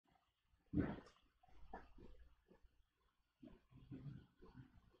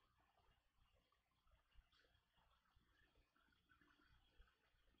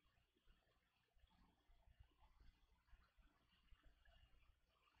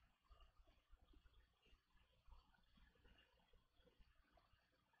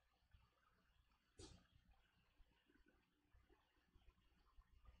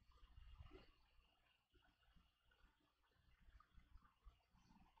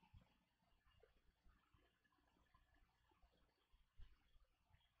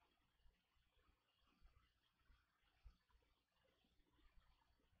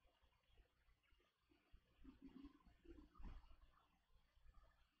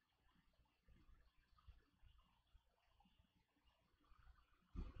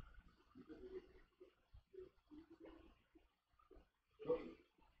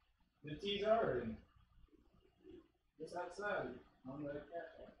The teas are in. Just outside on the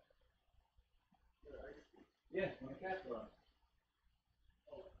cat bar. Yeah, on the cat bar.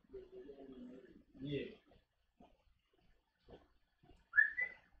 Yeah.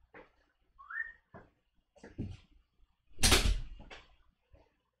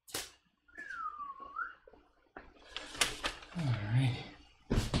 All right.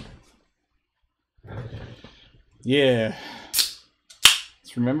 Yeah.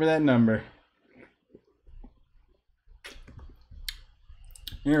 Let's remember that number.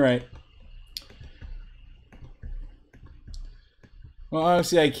 All right. Well,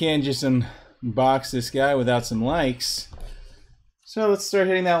 obviously I can't just unbox this guy without some likes. So let's start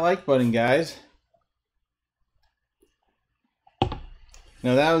hitting that like button, guys.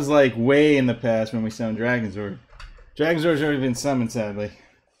 Now that was like way in the past when we summoned Dragonzord. Dragonzord's already been summoned, sadly.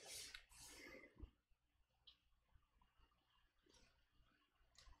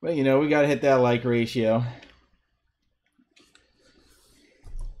 But you know, we gotta hit that like ratio.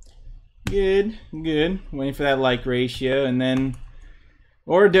 Good, good. Waiting for that like ratio, and then,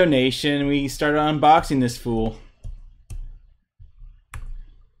 or a donation, we started unboxing this fool.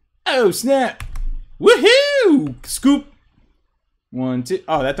 Oh, snap! Woohoo! Scoop! 1, 2.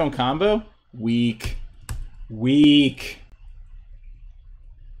 Oh, that don't combo? Weak. Weak.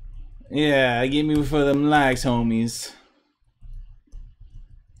 Yeah, give me for them likes, homies.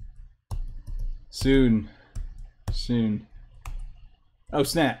 Soon. Soon. Oh,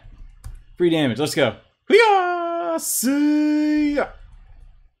 snap. Free damage. Let's go. See ya!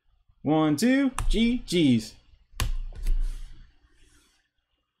 1, 2. GG's.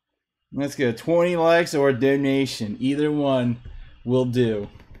 Let's go. 20 likes or a donation. Either one will do.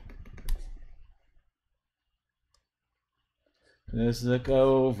 Just look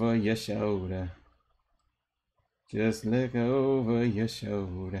over your shoulder. Just look over your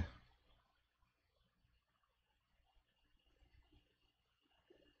shoulder.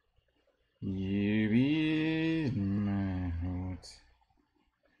 You is my heart.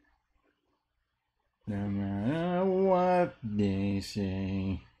 No matter what they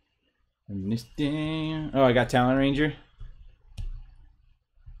say. Understand. Oh, I got Talon Ranger.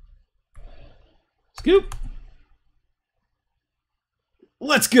 Scoop.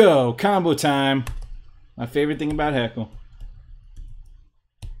 Let's go. Combo time. My favorite thing about Heckle.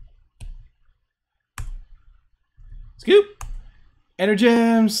 Scoop.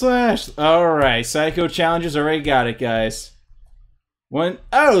 Energem slash. Alright. Psycho Challengers already got it, guys. One.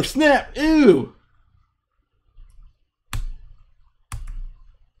 Oh, snap. Ooh.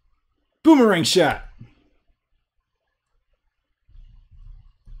 Boomerang shot.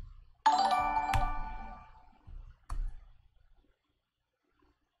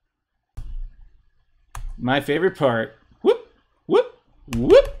 My favorite part. Whoop, whoop,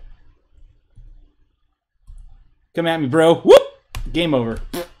 whoop. Come at me, bro. Whoop. Game over.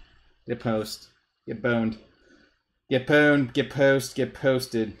 Get post. Get boned. Get pwned. Get post. Get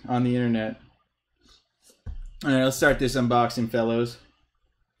posted on the internet. All right, let's start this unboxing, fellows.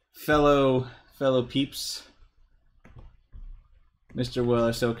 Fellow peeps. Mr.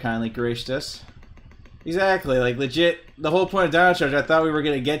 Weller so kindly graced us. Exactly, like legit, the whole point of Dino Charge, I thought we were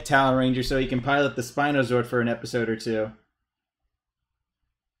going to get Talon Ranger so he can pilot the Spinozord for an episode or two.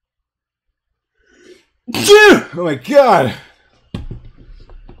 Oh my god!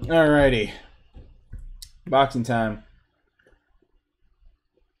 Alrighty. Boxing time.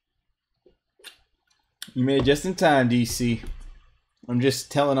 You made it just in time, DC. I'm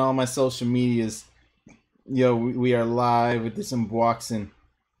just telling all my social medias, yo, we are live with this unboxing.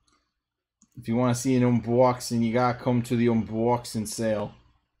 If you want to see an unboxing, you gotta come to the unboxing sale.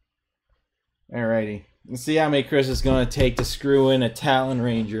 Alrighty. Let's see how many Chris is gonna take to screw in a Talon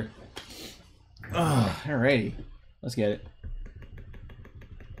Ranger. Alrighty. Let's get it.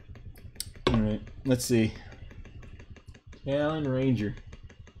 Alright, let's see. Talon Ranger.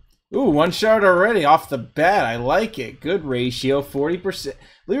 Ooh, one shard already off the bat. I like it. Good ratio, 40%.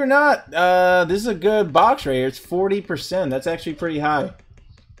 Believe it or not, this is a good box rate. It's 40%. That's actually pretty high.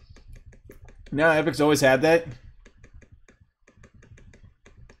 No, Epic's always had that.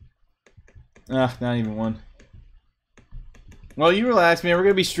 Not even one. Well, you relax, man. We're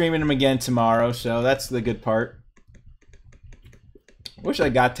going to be streaming them again tomorrow, so that's the good part. Wish I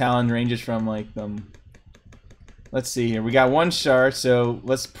got Talon Rangers from, like, them. Let's see here. We got one shard, so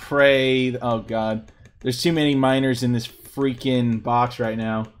let's pray. Oh, God. There's too many miners in this freaking box right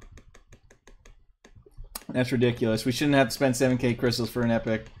now. That's ridiculous. We shouldn't have to spend 7k crystals for an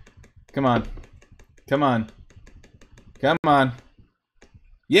epic. Come on. Come on. Come on.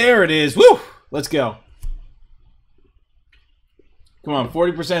 There it is. Woo! Let's go. Come on,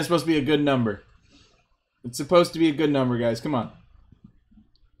 40% is supposed to be a good number. It's supposed to be a good number, guys. Come on.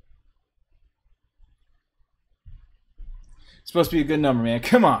 It's supposed to be a good number, man.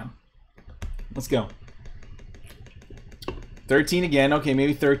 Come on. Let's go. 13 again. Okay,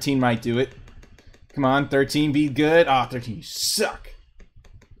 maybe 13 might do it. Come on, 13 be good. Ah, 13, you suck.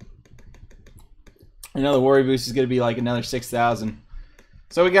 Another worry boost is going to be like another 6,000.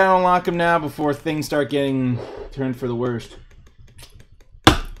 So we got to unlock them now before things start getting turned for the worst.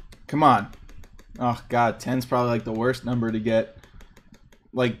 Come on. Oh, God, 10's probably like the worst number to get.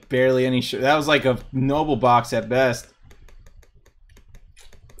 Like, barely any... That was like a noble box at best.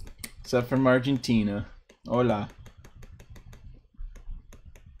 Except from Argentina. Hola.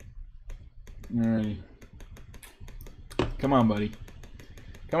 Alrighty. Come on, buddy.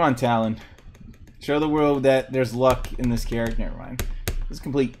 Come on, Talon. Show the world that there's luck in this character. Never mind. This is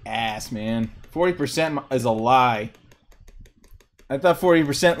complete ass, man. 40% is a lie. I thought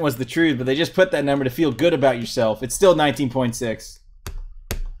 40% was the truth, but they just put that number to feel good about yourself. It's still 19.6.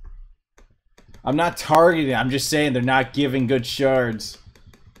 I'm not targeting. I'm just saying they're not giving good shards.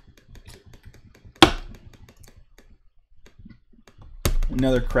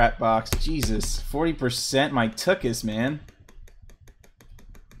 Another crap box. Jesus. 40% my tuchus, man.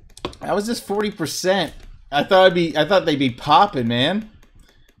 How was this 40%? I thought they'd be popping, man.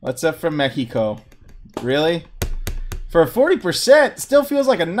 What's up from Mexico? Really? For a 40%, still feels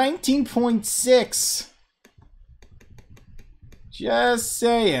like a 19.6. Just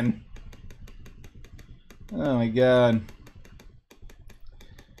saying. Oh my god.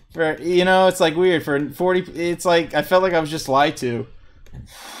 For, you know, it's like weird. For 40, it's like I felt like I was just lied to.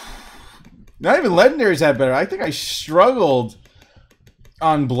 Not even legendaries had better. I think I struggled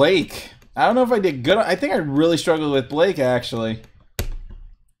on Blake. I don't know if I did good. I think I really struggled with Blake, actually.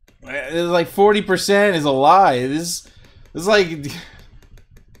 It's like 40% is a lie. This is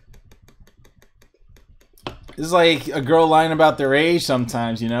like a girl lying about their age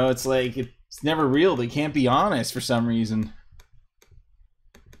sometimes, you know? It's like it's never real. They can't be honest for some reason.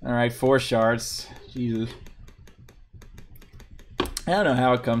 Alright, 4 shards. Jesus. I don't know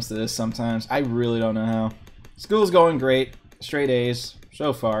how it comes to this sometimes. I really don't know how. School's going great. Straight A's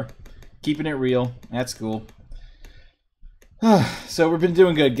so far. Keeping it real at school. So we've been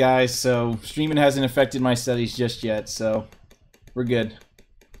doing good, guys. So streaming hasn't affected my studies just yet. So we're good.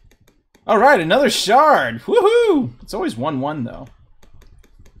 All right, another shard. Woohoo! It's always 1-1 though.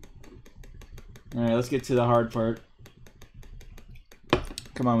 All right, let's get to the hard part.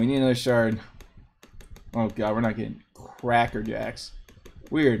 Come on, we need another shard. Oh god, we're not getting Cracker Jacks.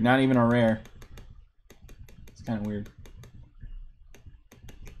 Weird, not even a rare. It's kind of weird.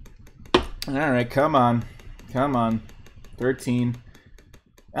 Alright, come on. Come on. 13.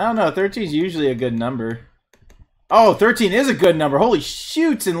 I don't know, 13 is usually a good number. Oh, 13 is a good number. Holy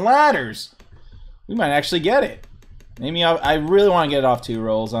shoots and ladders. We might actually get it. Maybe I really want to get it off 2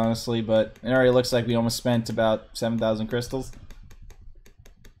 rolls, honestly, but it already looks like we almost spent about 7,000 crystals.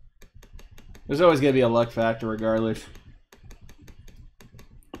 There's always going to be a luck factor regardless.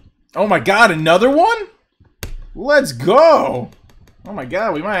 Oh my god, another one? Let's go! Oh my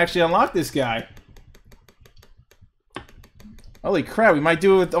god, we might actually unlock this guy. Holy crap, we might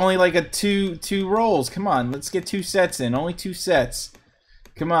do it with only like a two rolls. Come on, let's get 2 sets in. Only 2 sets.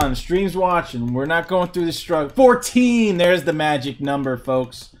 Come on, the stream's watching. We're not going through the struggle. 14! There's the magic number,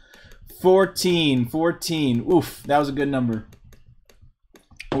 folks. 14. 14. Oof, that was a good number.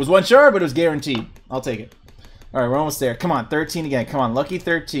 It was 1 shard, but it was guaranteed. I'll take it. Alright, we're almost there. Come on, 13 again. Come on, lucky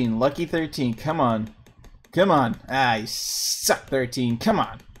 13. Lucky 13. Come on. Come on. Ah, you suck, 13. Come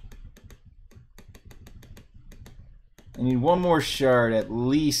on. I need 1 more shard at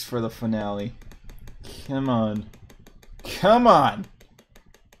least for the finale. Come on. Come on.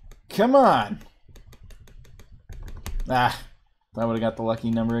 Come on. Ah, I would have got the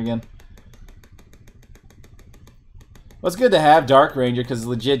lucky number again. Well, it's good to have Dark Ranger because it's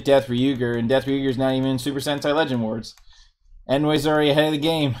legit Death Ryuger, and Death Ryuger's not even Super Sentai Legend Awards. Enway's already ahead of the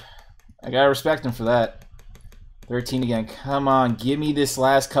game. I gotta respect him for that. 13 again. Come on, give me this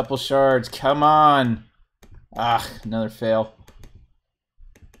last couple shards. Come on. Ah, another fail.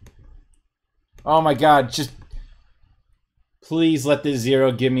 Oh my god, just... Please let this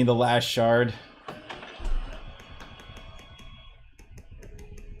 0 give me the last shard.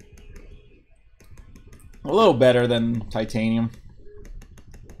 A little better than titanium.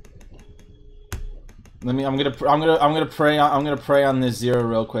 I'm gonna pray on this 0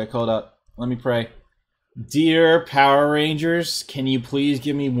 real quick. Hold up. Let me pray. Dear Power Rangers, can you please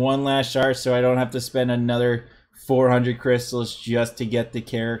give me 1 last shard so I don't have to spend another 400 crystals just to get the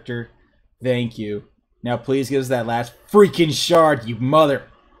character? Thank you. Now please give us that last freaking shard, you mother.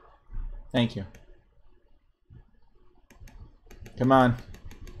 Thank you. Come on.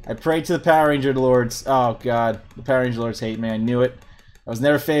 I prayed to the Power Ranger Lords. Oh, God. The Power Ranger Lords hate me. I knew it. I was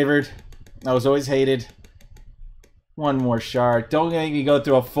never favored. I was always hated. One more shard. Don't make me go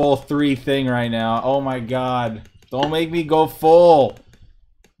through a full 3 thing right now. Oh, my God. Don't make me go full.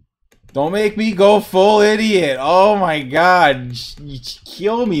 Don't make me go full, idiot. Oh, my God. You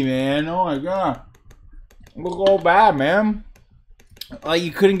kill me, man. Oh, my God. Look all bad, man. Oh,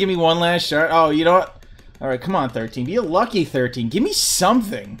 you couldn't give me one last shard? Oh, you know what? Alright, come on, 13. Be a lucky 13. Give me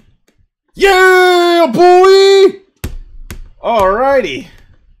something. Yeah, boy! Alrighty.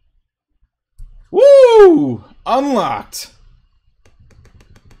 Woo! Unlocked.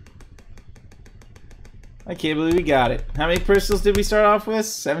 I can't believe we got it. How many crystals did we start off with?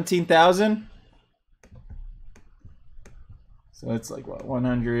 17,000? So it's like, what,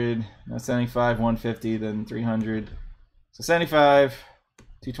 100, 75, 150, then 300. So 75,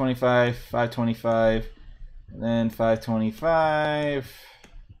 225, 525, and then 525.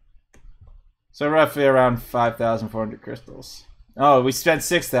 So roughly around 5,400 crystals. Oh, we spent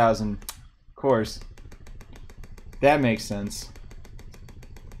 6,000. Of course. That makes sense.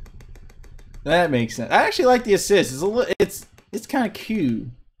 That makes sense. I actually like the assist. It's kind of cute.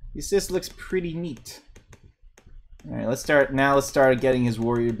 The assist looks pretty neat. All right, let's start getting his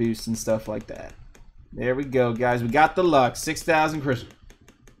warrior boost and stuff like that. There we go, guys. We got the luck. 6,000 crystals.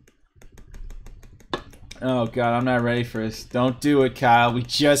 Oh God, I'm not ready for this. Don't do it, Kyle. We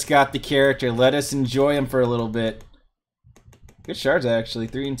just got the character. Let us enjoy him for a little bit. Good shards, actually.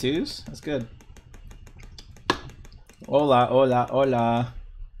 3 and 2s. That's good. Hola, hola, hola.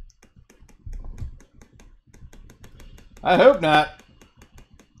 I hope not.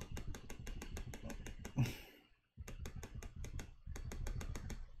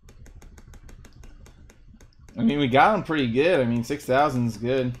 I mean, we got him pretty good. I mean, 6,000 is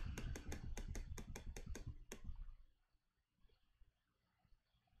good.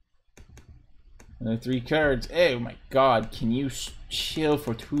 Another 3 cards. Hey, oh my God. Can you chill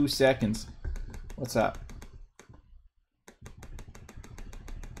for 2 seconds? What's up?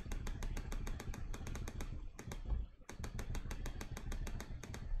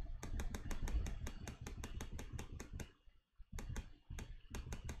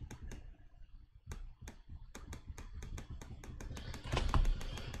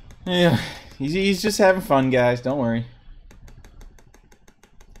 Yeah, he's just having fun, guys. Don't worry.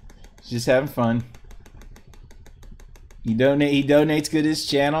 He's just having fun. He donates good to his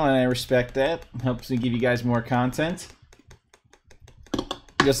channel, and I respect that. Helps me give you guys more content.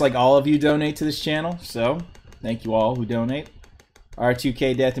 Just like all of you donate to this channel, so thank you all who donate.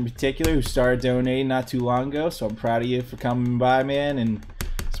 R2K Death in particular, who started donating not too long ago, so I'm proud of you for coming by, man, and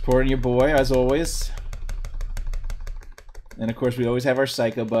supporting your boy, as always. And of course, we always have our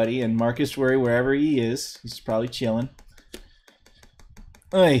Psycho Buddy, and Marcus Worry, wherever he is, he's probably chilling.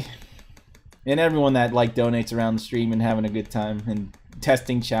 Hey. And everyone that donates around the stream and having a good time and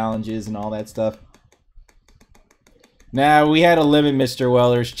testing challenges and all that stuff. Now, we had to limit Mr.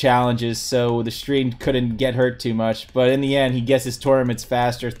 Weller's challenges so the stream couldn't get hurt too much, but in the end, he gets his tournaments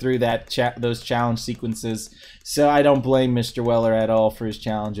faster through those challenge sequences. So I don't blame Mr. Weller at all for his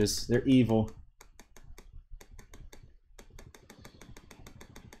challenges. They're evil.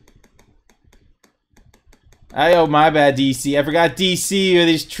 Oh, my bad, DC. I forgot DC with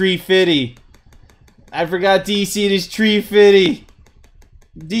his tree fitty. I forgot DC and his tree fitty.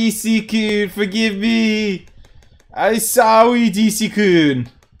 DC-kun, forgive me. I'm sorry, DC-kun.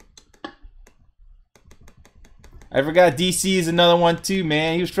 I forgot DC is another one too,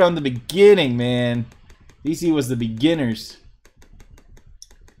 man. He was from the beginning, man. DC was the beginners.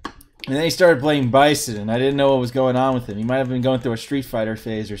 And then he started playing Bison, and I didn't know what was going on with him. He might have been going through a Street Fighter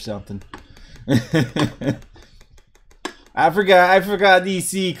phase or something. I forgot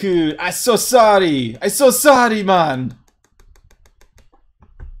DC-kun. I'm so sorry. I'm so sorry, man.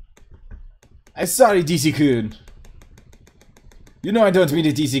 I'm sorry, DC-kun. You know I don't mean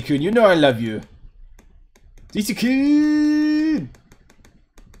it, DC-kun. You know I love you. DC-kun!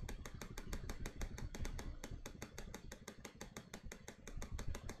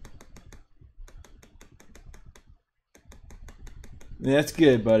 That's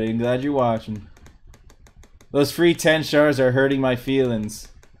good, buddy. I'm glad you're watching. Those free 10 shards are hurting my feelings.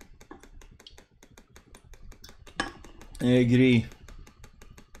 I agree.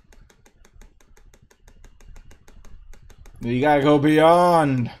 You gotta go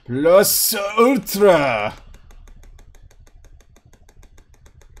beyond. Plus ultra.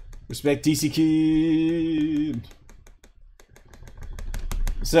 Respect DC Kid.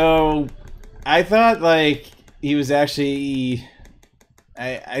 So, I thought like he was actually.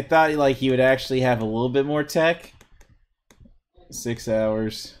 I thought like he would actually have a little bit more tech. 6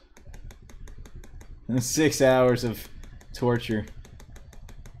 hours. 6 hours of torture.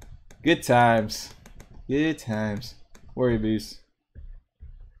 Good times. Good times. Warrior boost.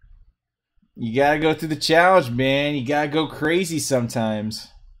 You gotta go through the challenge, man. You gotta go crazy sometimes.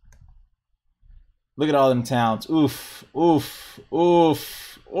 Look at all them talents. Oof. Oof.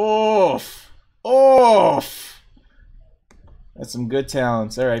 Oof. Oof. Oof. That's some good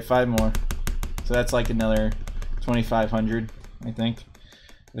talents. Alright, 5 more. So that's like another 2,500, I think.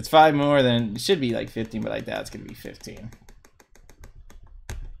 If it's 5 more, then it should be like 15, but I doubt it's gonna be 15.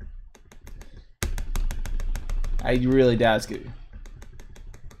 I really doubt it's good.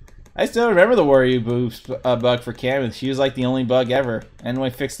 I still remember the Warrior Boost bug for Cam. She was like the only bug ever. And we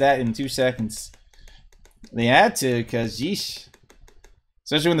fixed that in 2 seconds. They had to, because yeesh.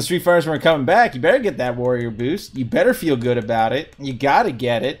 Especially when the Street Fighters weren't coming back. You better get that Warrior Boost. You better feel good about it. You gotta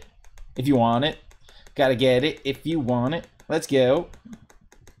get it if you want it. Gotta get it if you want it. Let's go.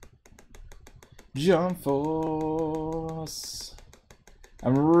 Jump Force.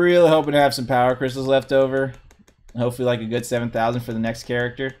 I'm really hoping to have some power crystals left over. Hopefully like a good 7,000 for the next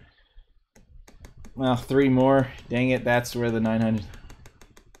character. Well, 3 more. Dang it, that's where the 900...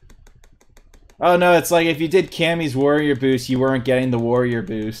 Oh no, it's like if you did Cammy's Warrior Boost, you weren't getting the Warrior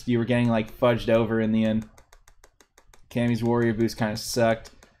Boost. You were getting like fudged over in the end. Cammy's Warrior Boost kind of sucked.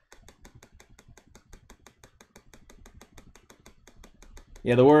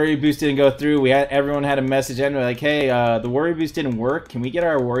 Yeah, the Warrior Boost didn't go through. Everyone had a message in like, hey, the Warrior Boost didn't work. Can we get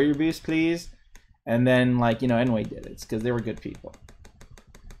our Warrior Boost, please? And then, like, you know, Enway did it. It's because they were good people.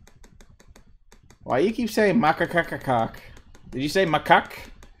 Why you keep saying makakakakak? Did you say macaque?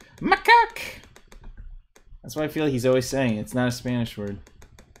 Macaque! That's what I feel like he's always saying. It's not a Spanish word.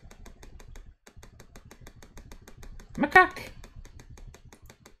 Macaque.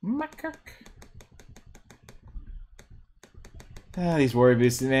 Macaque. Ah, these Warrior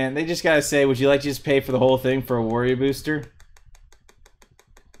Boosters, man. They just gotta say, would you like to just pay for the whole thing for a Warrior Booster?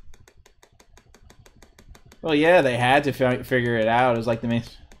 Well, yeah, they had to figure it out. It was like the main...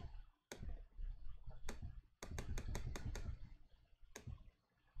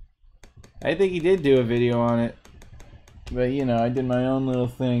 I think he did do a video on it. But, you know, I did my own little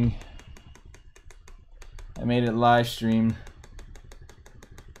thing. I made it live stream.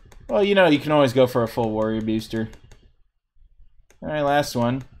 Well, you know, you can always go for a full Warrior Booster. Alright, last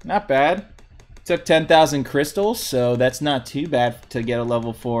one. Not bad. Took 10,000 crystals, so that's not too bad to get a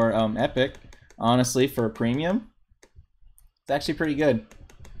level 4 epic. Honestly, for a premium. It's actually pretty good.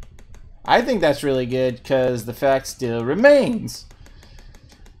 I think that's really good because the fact still remains.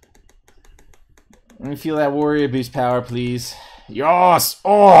 Let me feel that Warrior Boost power, please. Yes!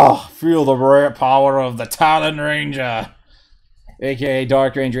 Oh! Feel the rare power of the Talon Ranger. AKA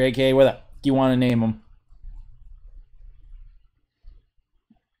Dark Ranger, AKA what the f you want to name him.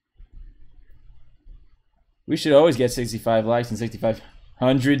 We should always get 65 likes and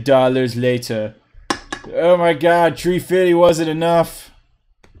 $6,500 later. Oh my god, Tree Fitty wasn't enough.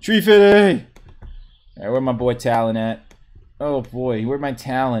 Tree Fitty! Alright, where my boy Talon at? Oh boy, where's my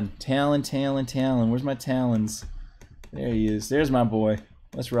Talon? Talon. Where's my Talons? There he is. There's my boy.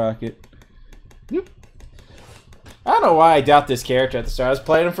 Let's rock it. Whoop. I don't know why I doubt this character at the start. I was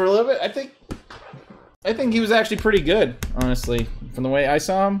playing him for a little bit. I think he was actually pretty good, honestly. From the way I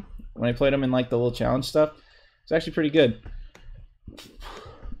saw him, when I played him in like the little challenge stuff, it's actually pretty good.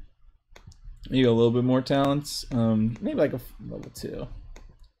 Maybe a little bit more talents. Maybe like a level 2. A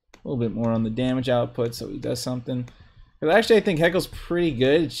little bit more on the damage output so he does something. But actually, I think Heckle's pretty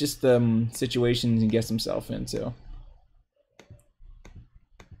good. It's just the situations he gets himself into.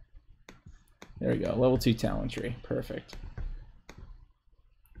 There we go. Level 2 talent tree. Perfect.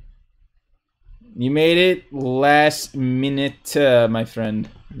 You made it last minute, my friend.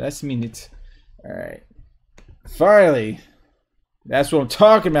 Last minute. Alright. Finally. That's what I'm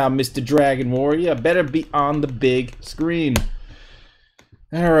talking about, Mr. Dragon Warrior. Better be on the big screen.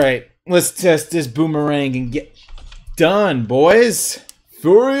 Alright. Let's test this boomerang and get done, boys.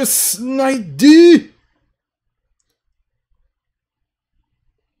 Furious Night D.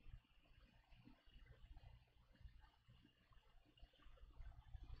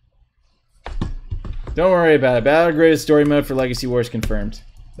 Don't worry about it. Battle Graded Story Mode for Legacy Wars confirmed.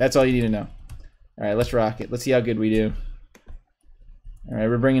 That's all you need to know. Alright, let's rock it. Let's see how good we do. Alright,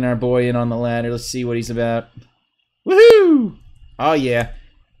 we're bringing our boy in on the ladder. Let's see what he's about. Woohoo! Oh yeah.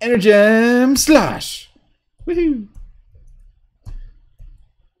 Energem Slash! Woohoo!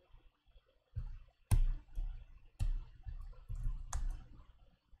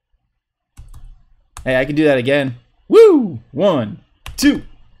 Hey, I can do that again. Woo! 1, 2.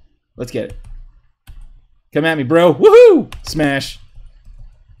 Let's get it. Come at me, bro. Woohoo! Smash.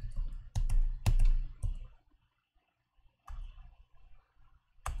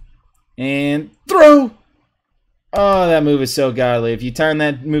 And throw! Oh, that move is so godly. If you time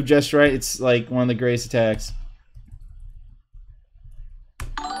that move just right, it's like one of the greatest attacks.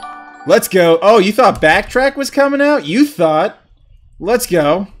 Let's go. Oh, you thought Backtrack was coming out? You thought. Let's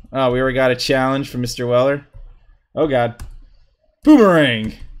go. Oh, we already got a challenge from Mr. Weller. Oh, God.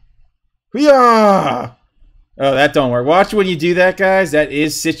 Boomerang. Hoo-yah! Oh, that don't work. Watch when you do that, guys. That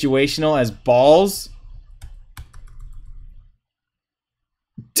is situational as balls.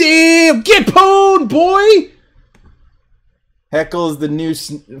 Damn! Get pwned, boy! Heckle's the new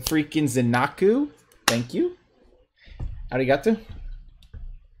freaking Zanaku. Thank you. Arigato.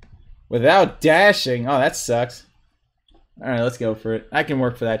 Without dashing. Oh, that sucks. Alright, let's go for it. I can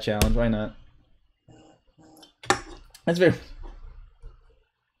work for that challenge. Why not? That's very...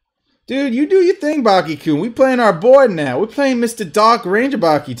 Dude, you do your thing, Baki-kun. We playing our board now. We're playing Mr. Dark Ranger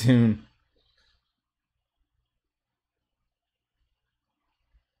Baki-tune.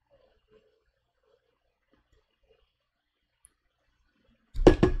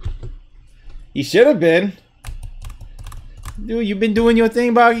 He should have been. Dude, you've been doing your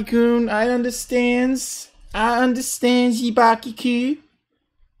thing, Baki-kun. I understands. I understands you, Baki-kun.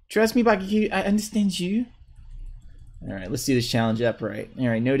 Trust me, Baki-kun. I understand you. Alright, let's do this challenge upright.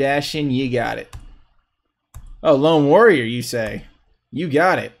 Alright, no dashing. You got it. Oh, Lone Warrior, you say. You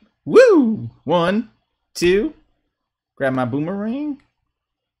got it. Woo! 1, 2. Grab my boomerang.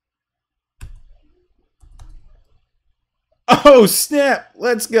 Oh, snap!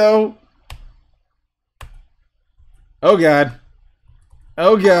 Let's go. Oh, God.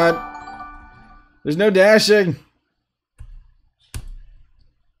 Oh, God. There's no dashing.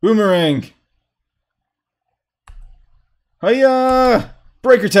 Boomerang. Hiya!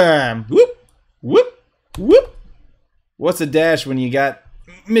 Breaker time. Whoop! Whoop! Whoop! What's a dash when you got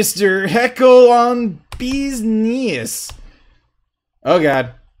Mr. Heckle on business? Oh,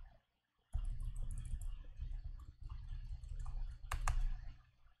 God.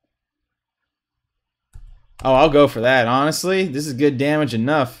 Oh, I'll go for that, honestly. This is good damage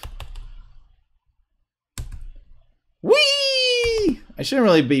enough. Whee! I shouldn't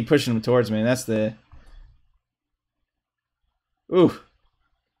really be pushing him towards me. That's the... Ooh.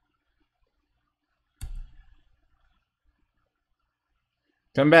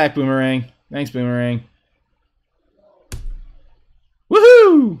 Come back, Boomerang. Thanks, Boomerang.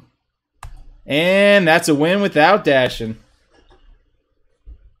 Woohoo! And that's a win without dashing.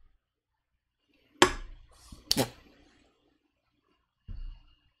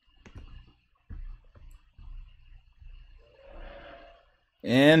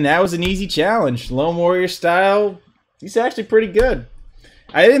 And that was an easy challenge. Lone Warrior style, he's actually pretty good.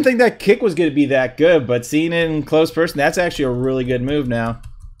 I didn't think that kick was going to be that good, but seeing it in close person, that's actually a really good move now.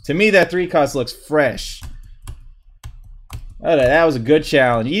 To me, that 3-cost looks fresh. Oh, that was a good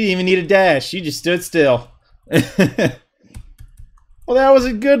challenge. You didn't even need a dash. You just stood still. Well, that was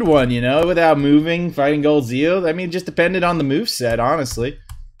a good one, you know, without moving, fighting Gold Zeo. I mean, it just depended on the moveset, honestly.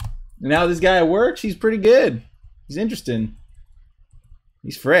 Now this guy works, he's pretty good. He's interesting.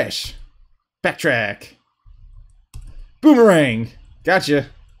 He's fresh. Backtrack. Boomerang. Gotcha.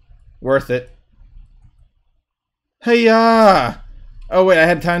 Worth it. Hey-ya! Oh, wait, I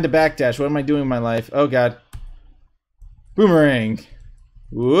had time to backdash. What am I doing in my life? Oh, God. Boomerang.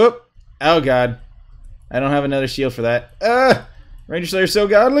 Whoop. Oh, God. I don't have another shield for that. Ranger Slayer's so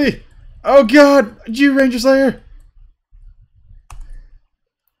godly. Oh, God. Gee, Ranger Slayer.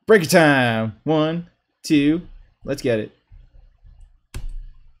 Break time. 1, 2. Let's get it.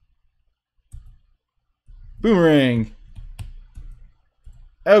 Boomerang.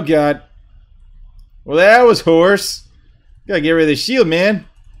 Oh, God. Well, that was horse. Gotta get rid of the shield, man.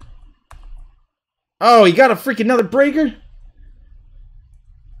 Oh, he got a freaking another breaker?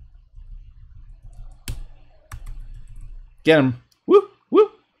 Get him. Woo,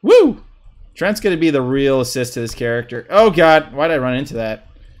 woo, woo! Trent's gonna be the real assist to this character. Oh, God. Why'd I run into that?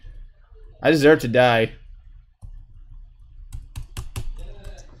 I deserve to die.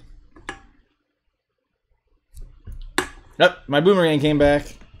 Nope, my boomerang came back.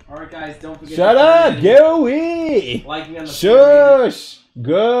 Alright, guys, don't forget. Shut up! Go away! Like me on the Shush!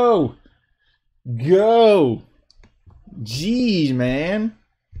 Go! Go! Jeez, man.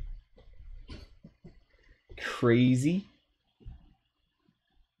 Crazy.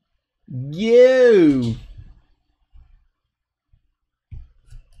 Yo!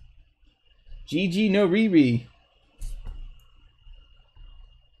 GG, no Riri.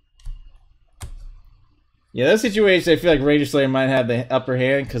 Yeah, those situations I feel like Ranger Slayer might have the upper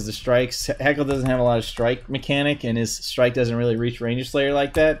hand because the strikes. Heckle doesn't have a lot of strike mechanic, and his strike doesn't really reach Ranger Slayer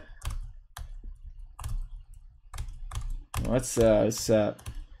like that. What's up?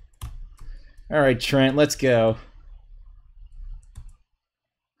 All right, Trent, let's go.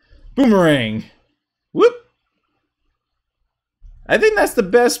 Boomerang. Whoop. I think that's the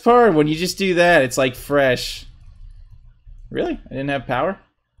best part when you just do that. It's like fresh. Really? I didn't have power?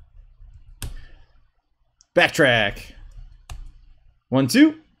 Backtrack. 1,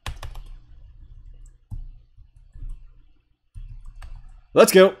 2.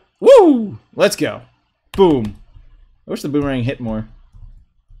 Let's go. Woo! Let's go. Boom. I wish the boomerang hit more.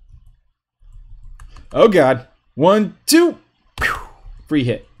 Oh god. 1, 2. Free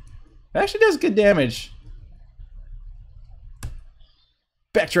hit. That actually does good damage.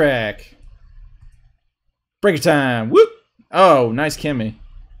 Backtrack. Breaker time. Whoop. Oh, nice Kimmy.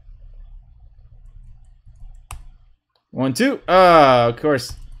 1, 2. Oh, of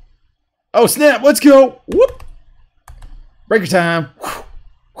course. Oh, snap. Let's go. Whoop. Breaker time.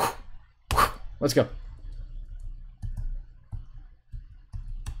 Let's go.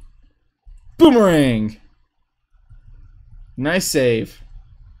 Boomerang. Nice save.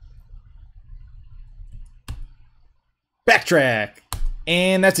 Backtrack.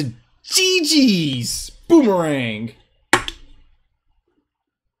 And that's a GG's. Boomerang.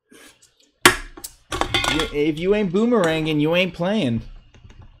 If you ain't boomeranging, you ain't playing.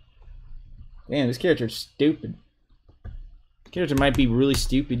 Damn, this character's stupid. This character might be really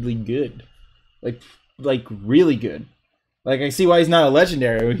stupidly good. Like really good. Like, I see why he's not a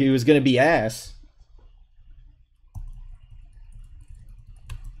legendary. He was gonna be ass.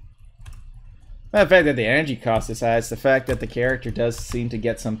 Not the fact that the energy cost is high, it's the fact that the character does seem to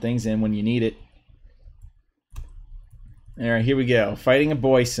get some things in when you need it. Alright, here we go. Fighting a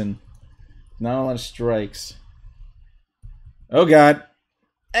Boyson. Not a lot of strikes. Oh god.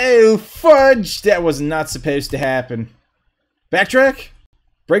 Oh, fudge! That was not supposed to happen. Backtrack?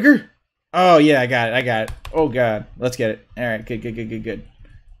 Breaker? Oh yeah, I got it. Oh god. Let's get it. Alright, good.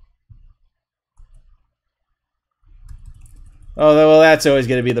 Oh, well, that's always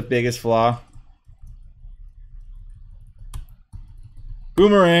going to be the biggest flaw.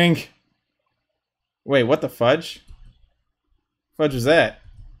 Boomerang! Wait, what the fudge? Fudge was that?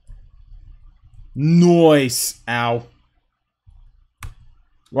 Nice! Ow.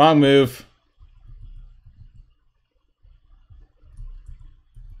 Wrong move.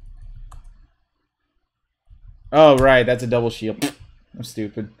 Oh, right, that's a double shield. I'm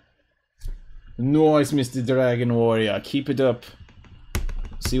stupid. Nice, Mr. Dragon Warrior. Keep it up.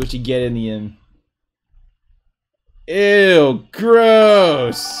 See what you get in the end. Ew,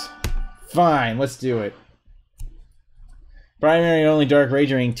 gross! Fine, let's do it. Primary only Dark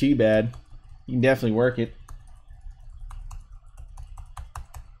Ranger ain't too bad. You can definitely work it.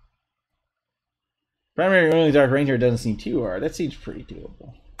 Primary only Dark Ranger doesn't seem too hard. That seems pretty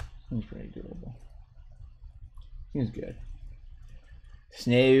doable. Seems good.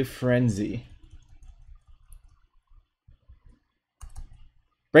 Snow Frenzy.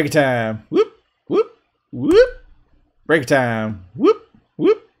 Breaker time. Whoop, whoop, whoop. Breaker time. Whoop,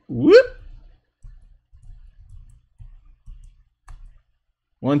 whoop, whoop.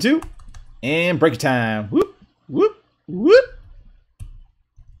 1, 2. And breaker time. Whoop, whoop, whoop.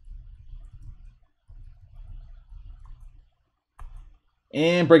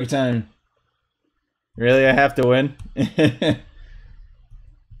 And breaker time. Really, I have to win?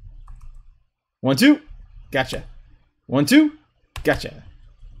 1, 2. Gotcha. 1, 2. Gotcha.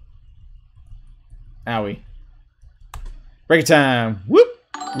 Owie. Breaker time. Whoop,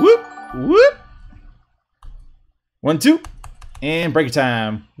 whoop, whoop. 1, 2. And breaker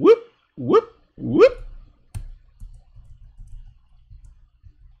time. Whoop, whoop, whoop.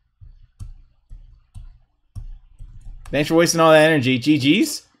 Thanks for wasting all that energy.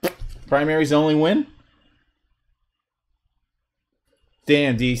 GG's. Primary's only win.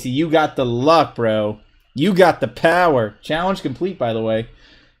 Damn, DC, you got the luck, bro. You got the power. Challenge complete, by the way.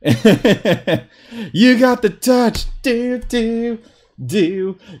 You got the touch. Do.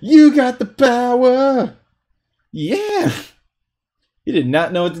 You got the power. Yeah. He did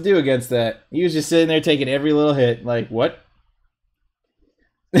not know what to do against that. He was just sitting there taking every little hit. Like, what?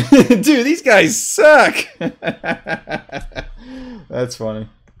 Dude, these guys suck. That's funny.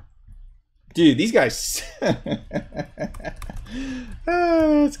 Dude, these guys.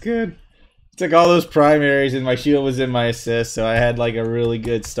 Oh, that's good. Took all those primaries and my shield was in my assist, so I had like a really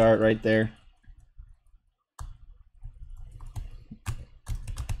good start right there.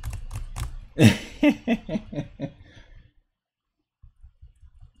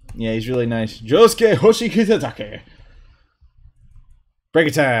 Yeah, he's really nice. Josuke Hoshikitake.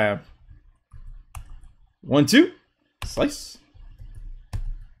 Break time. 1, 2. Slice.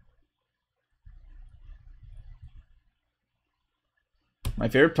 My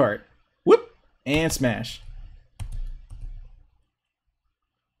favorite part. Whoop. And smash.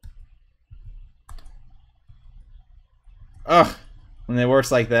 Ugh. When it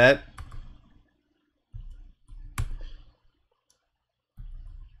works like that.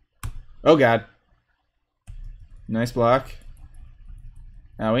 Oh god. Nice block.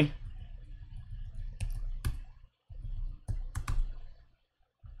 Owie.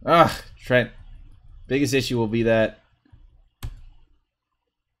 Ugh, Trent. Biggest issue will be that.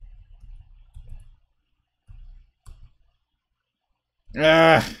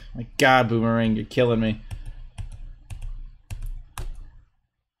 Ah, my god, Boomerang, you're killing me.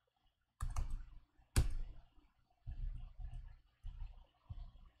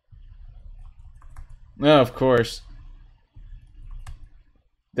 Oh, of course.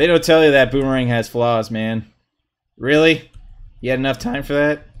 They don't tell you that Boomerang has flaws, man. Really? You had enough time for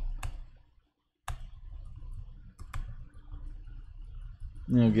that?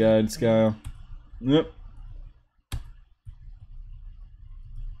 Oh god, Skyle. Yep.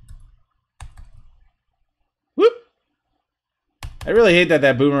 Whoop! I really hate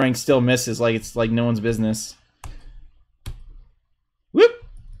that Boomerang still misses like it's like no one's business. Whoop!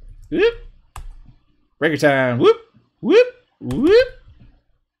 Whoop! Breaker time! Whoop! Whoop! Whoop!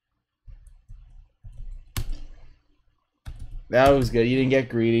 That was good. You didn't get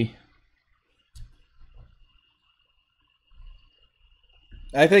greedy.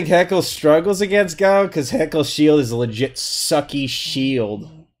 I think Heckle struggles against Gao because Heckle's shield is a legit sucky shield.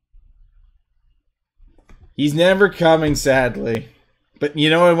 He's never coming, sadly. But you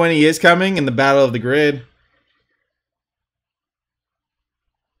know when he is coming? In the Battle of the Grid.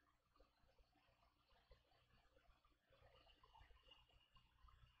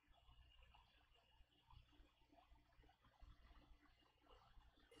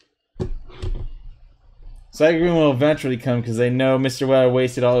 Cyclone will eventually come because they know Mr. Weather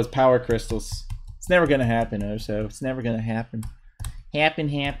wasted all his power crystals. It's never gonna happen, Oso. It's never gonna happen.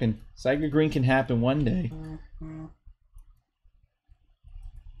 Happen. Psychic Green can happen one day.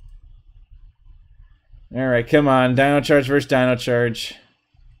 Alright, come on. Dino Charge versus Dino Charge.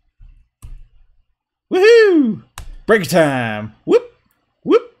 Woohoo! Break time! Whoop!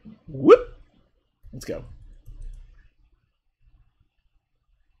 Whoop! Whoop! Let's go.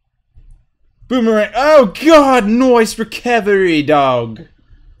 Boomerang. Oh god, nice recovery, dog.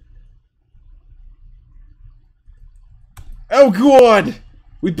 Oh god!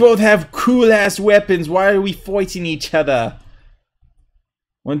 We both have cool ass weapons. Why are we fighting each other?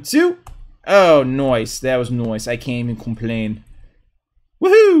 1, 2. Oh, nice. That was nice. I can't even complain.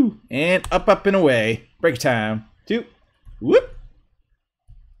 Woohoo! And up and away. Break time. 2. Whoop!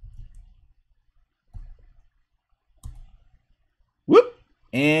 Whoop!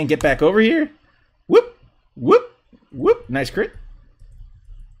 And get back over here. Whoop! Whoop! Whoop! Nice crit.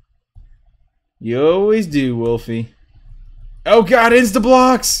 You always do, Wolfie. Oh god,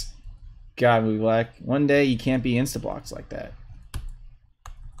 insta-blocks! God, we lack. One day you can't be insta-blocks like that.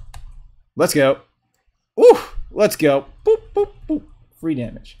 Let's go. Ooh! Let's go. Boop, boop, boop. Free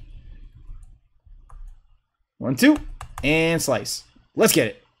damage. 1, 2. And slice. Let's get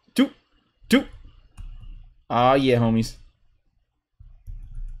it. 2. 2. Aw, yeah, homies.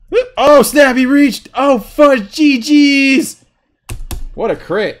 Oh, snap, he reached! Oh, fudge, GG's! What a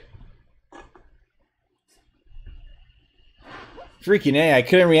crit. Freaking A, I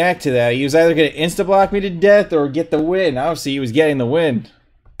couldn't react to that. He was either going to insta-block me to death or get the win. Obviously, he was getting the win.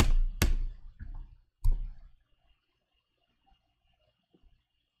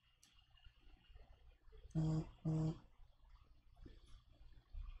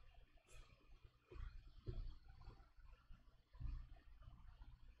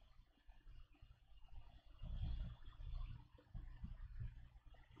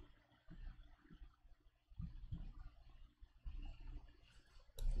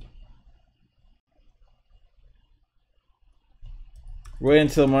 Wait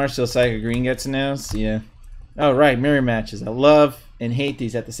until March till Psychic Green gets announced? Yeah. Oh, right. Mirror matches. I love and hate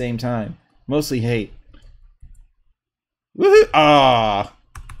these at the same time. Mostly hate. Woohoo! Ah!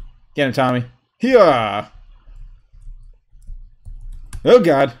 Get him, Tommy. Yeah! Oh,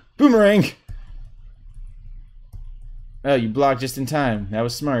 God. Boomerang! Oh, you blocked just in time. That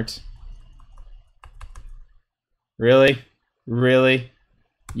was smart. Really? Really?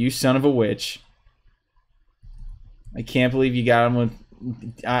 You son of a witch. I can't believe you got him with...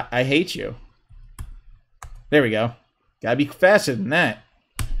 I hate you. There we go. Gotta be faster than that.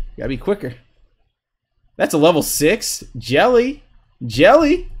 Gotta be quicker. That's a level 6. Jelly.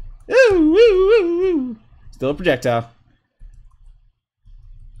 Jelly. Ooh, ooh, ooh, ooh. Still a projectile.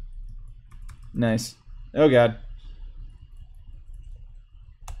 Nice. Oh, God.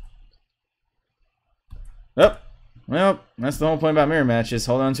 Oh. Well, that's the whole point about mirror matches.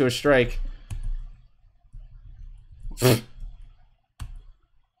 Hold on to a strike.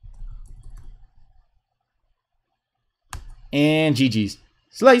 And GG's.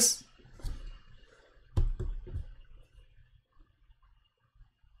 Slice.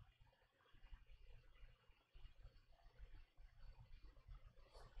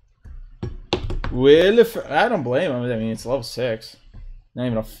 Well, if I don't blame him. I mean, it's level 6. Not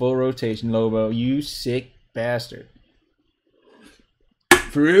even a full rotation, Lobo. You sick bastard.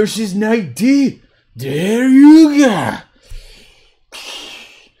 Ferocious Knight D. There you go.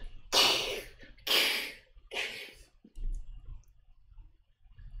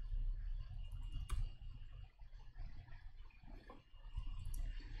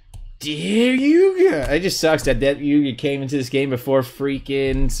 There you go. It just sucks that Yuga came into this game before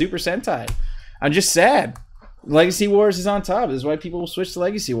freaking Super Sentai. I'm just sad. Legacy Wars is on top. This is why people will switch to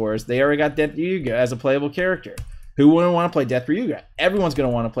Legacy Wars. They already got Death Ryuga as a playable character. Who wouldn't want to play Death Ryuga? Everyone's going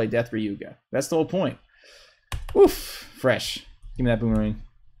to want to play Death Ryuga. That's the whole point. Oof. Fresh. Give me that boomerang.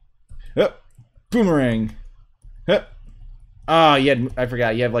 Oh, boomerang. Oh, I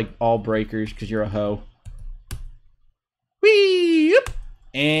forgot. You have like all breakers because you're a hoe. Whee! Yep.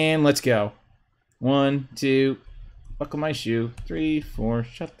 And let's go. 1, 2. Buckle my shoe. 3, 4.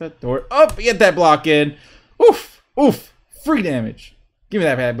 Shut the door. Up. Get that block in. Oof. Oof. Free damage. Give me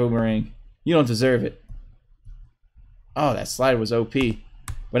that bad boomerang. You don't deserve it. Oh, that slide was OP.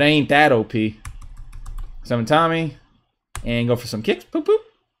 But I ain't that OP. Summon Tommy. And go for some kicks. Poop, poop,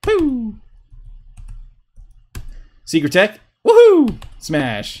 poo. Secret Tech. Woohoo!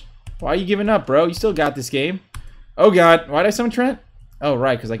 Smash. Why are you giving up, bro? You still got this game. Oh, God. Why did I summon Trent? Oh,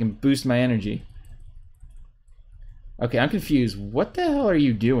 right, because I can boost my energy. Okay, I'm confused. What the hell are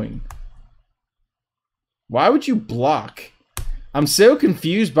you doing? Why would you block? I'm so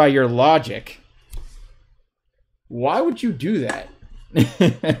confused by your logic. Why would you do that?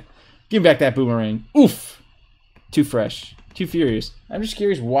 Give me back that boomerang. Oof. Too fresh. Too furious. I'm just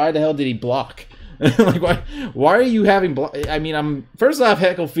curious, why the hell did he block? Like, why are you having block? I mean, first off,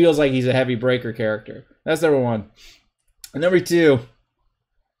 Heckle feels like he's a heavy breaker character. That's number 1. And number 2,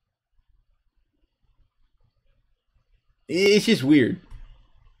 it's just weird.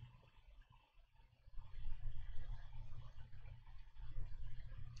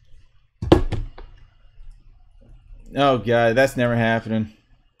 Oh, God, that's never happening.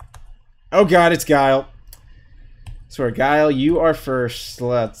 Oh, God, it's Guile. I swear, Guile, you are for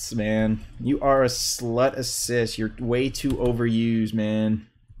sluts, man. You are a slut assist. You're way too overused, man.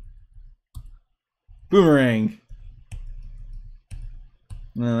 Boomerang.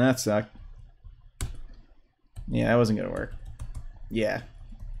 No, that sucked. Yeah, that wasn't going to work. Yeah.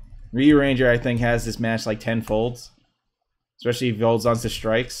 Ryu Ranger, I think, has this match like 10 folds. Especially if he holds on to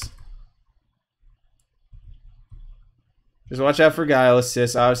strikes. Just watch out for Guile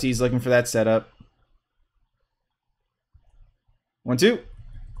assist. Obviously, he's looking for that setup. 1, 2.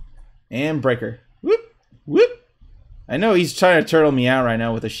 And breaker. Whoop. Whoop. I know he's trying to turtle me out right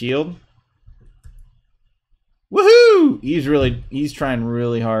now with a shield. Woohoo! He's trying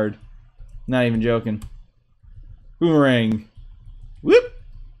really hard. Not even joking. Boomerang. Whoop.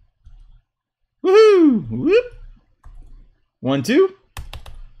 Woohoo! Whoop. 1, 2.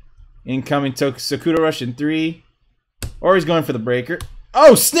 Incoming Sakuto Rush in 3. Or he's going for the breaker.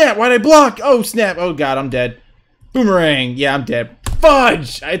 Oh, snap! Why'd I block? Oh, snap! Oh, God, I'm dead. Boomerang! Yeah, I'm dead.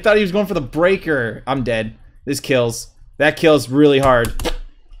 Fudge! I thought he was going for the breaker. I'm dead. This kills. That kills really hard.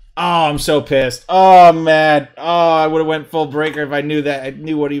 Oh, I'm so pissed. Oh, I'm mad. Oh, I would have went full breaker if I knew that. I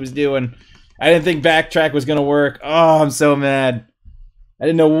knew what he was doing. I didn't think backtrack was going to work. Oh, I'm so mad. I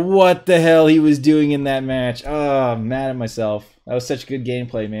didn't know what the hell he was doing in that match. Oh, I'm mad at myself. That was such good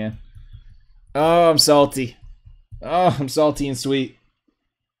gameplay, man. Oh, I'm salty. Oh, I'm salty and sweet.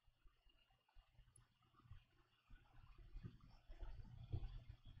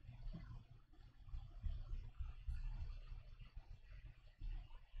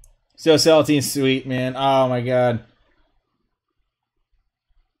 So salty and sweet, man. Oh, my God.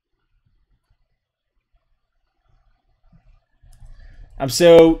 I'm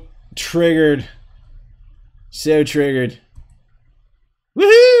so triggered. So triggered.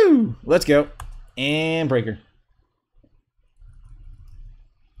 Woohoo! Let's go. And breaker.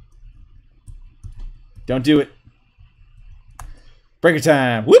 Don't do it. Breaker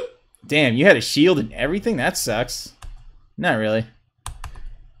time. Whoop! Damn, you had a shield and everything? That sucks. Not really.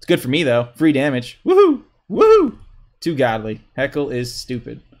 Let's good for me, though. Free damage. Woohoo! Woohoo! Too godly. Heckle is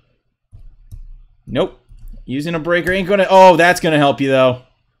stupid. Nope. Using a breaker ain't gonna... Oh, that's gonna help you, though.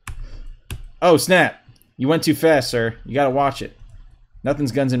 Oh, snap. You went too fast, sir. You gotta watch it.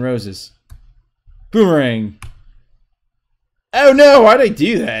 Nothing's Guns N' Roses. Boomerang. Oh, no! Why'd I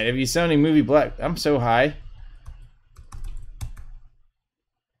do that? If he's sounding movie black... I'm so high.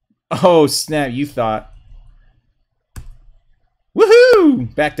 Oh, snap. You thought.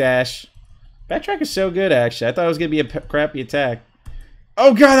 Woohoo! Backdash. Backtrack is so good, actually. I thought it was going to be a crappy attack.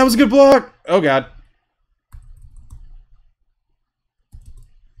 Oh, God, that was a good block. Oh, God.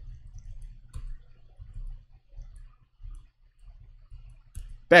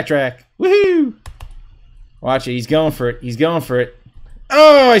 Backtrack. Woohoo! Watch it. He's going for it. He's going for it.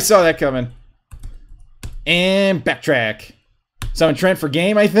 Oh, I saw that coming. And backtrack. Summon Trent for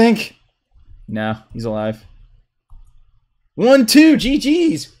game, I think. No, he's alive. 1-2,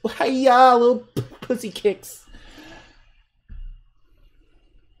 GG's. Hiya, little pussy kicks.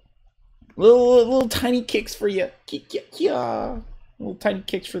 Little tiny kicks for you. Yeah. Little tiny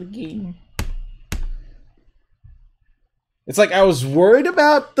kicks for the game. It's like I was worried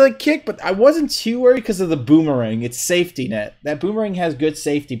about the kick, but I wasn't too worried because of the boomerang. It's safety net. That boomerang has good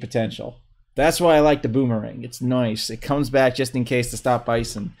safety potential. That's why I like the boomerang. It's nice. It comes back just in case to stop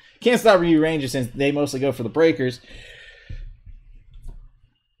Bison. Can't stop Ryu Ranger since they mostly go for the breakers.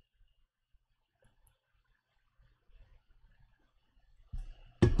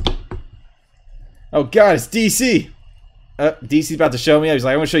 Oh God, it's DC. DC's about to show me. I was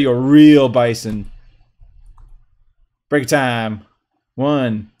like, I want to show you a real Bison. Break time.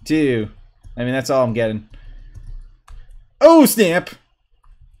 1, 2. I mean, that's all I'm getting. Oh, snap.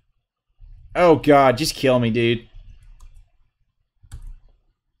 Oh, God. Just kill me, dude.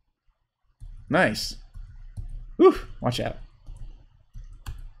 Nice. Whew. Watch out.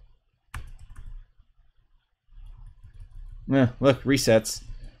 Look, resets.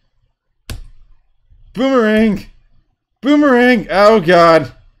 Boomerang. Boomerang. Oh,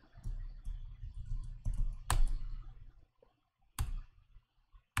 God.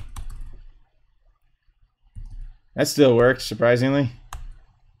 That still works, surprisingly.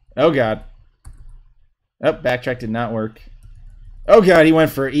 Oh, God. Oh, backtrack did not work. Oh, God, he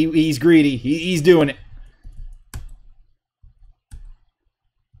went for it. He's greedy. He's doing it.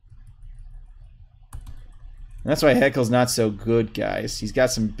 That's why Heckle's not so good, guys. He's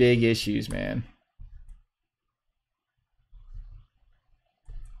got some big issues, man.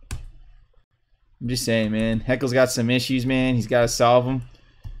 I'm just saying, man. Heckle's got some issues, man. He's got to solve them.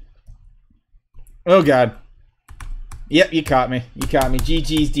 Oh, God. Yep, you caught me. You caught me.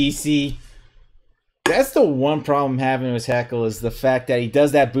 GG's, DC. That's the one problem I'm having with Heckle is the fact that he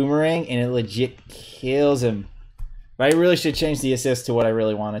does that boomerang and it legit kills him. But I really should change the assist to what I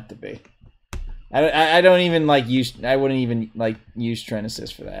really want it to be. I don't even like use. I wouldn't even like use Trent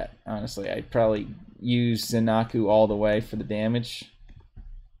assist for that. Honestly, I'd probably use Zanaku all the way for the damage,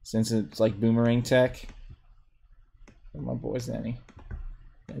 since it's like boomerang tech. Oh, my boy's Nenny.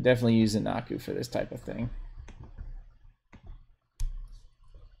 I definitely use Zanaku for this type of thing.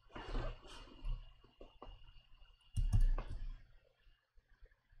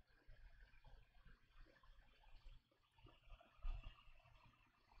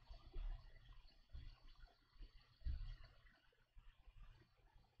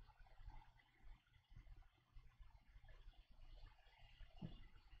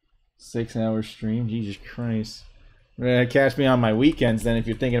 Six-hour stream? Jesus Christ. You're gonna catch me on my weekends then if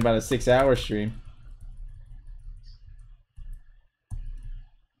you're thinking about a 6-hour stream.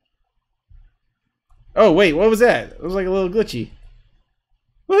 Oh, wait, what was that? It was like a little glitchy.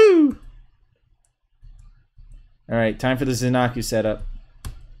 Woohoo! Alright, time for the Zanaku setup.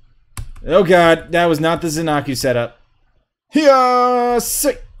 Oh God, that was not the Zanaku setup. Hiya!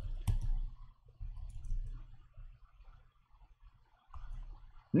 Sick!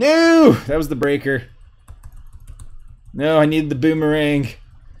 No! That was the breaker. No, I need the boomerang.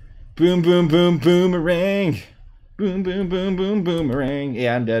 Boom, boom, boom, boomerang. Boom, boom, boom, boom, boomerang.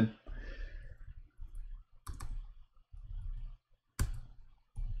 Yeah, I'm dead.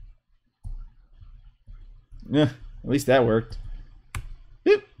 Yeah, at least that worked.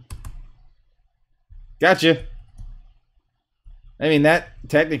 Boop. Gotcha. I mean, that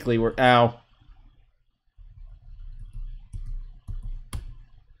technically worked. Ow.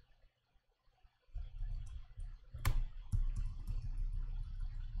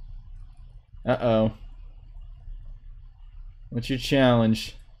 Uh-oh. What's your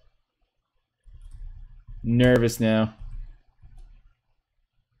challenge? Nervous now.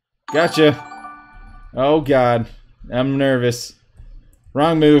 Gotcha. Oh, God. I'm nervous.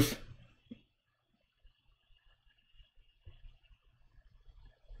 Wrong move.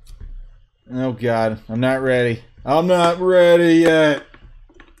 Oh god, I'm not ready. I'm not ready yet.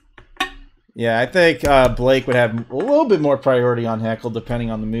 Yeah, I think Blake would have a little bit more priority on Heckle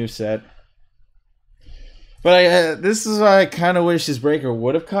depending on the moveset. But this is why I kind of wish his breaker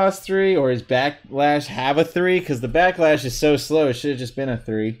would have cost 3 or his backlash have a 3, because the backlash is so slow it should have just been a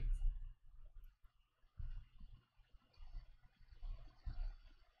 3.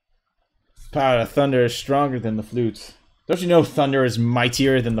 Power of thunder is stronger than the flute. Don't you know thunder is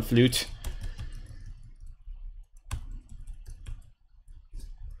mightier than the flute?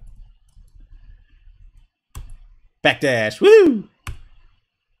 Backdash. Woo!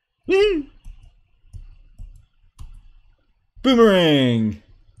 Woo! Boomerang!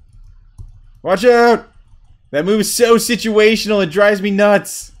 Watch out! That move is so situational, it drives me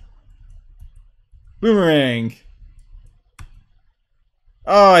nuts. Boomerang.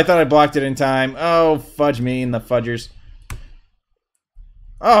 Oh, I thought I blocked it in time. Oh, fudge me and the fudgers.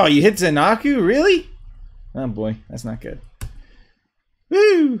 Oh, you hit Zanaku? Really? Oh boy, that's not good.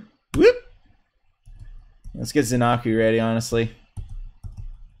 Woo! Whoop! Let's get Zanaku ready, honestly.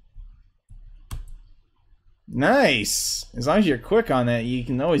 Nice! As long as you're quick on that, you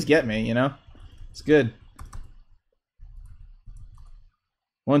can always get me, you know? It's good.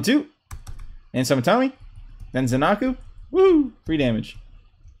 1, 2. And Samatami. Then Zanaku. Woo! Free damage.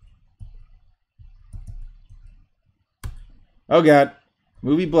 Oh god.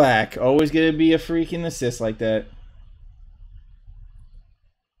 Movie Black. Always gonna be a freaking assist like that.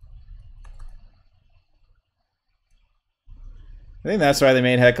 I think that's why they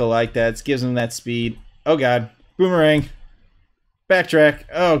made Heckle like that. It gives him that speed. Oh god. Boomerang. Backtrack.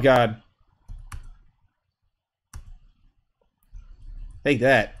 Oh god. Take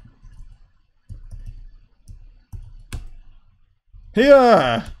that.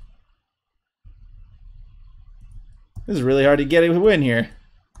 Yeah. This is really hard to get a win here.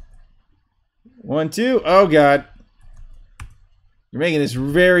 1, 2. Oh god. You're making this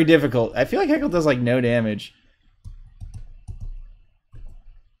very difficult. I feel like Heckle does like no damage.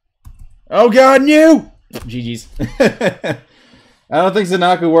 Oh god, no! GG's. I don't think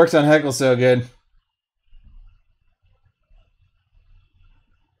Zanaku works on Heckle so good.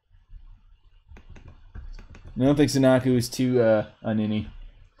 I don't think Zanaku is too uninny.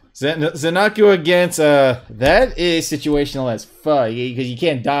 Zanaku against that is situational as fuck because you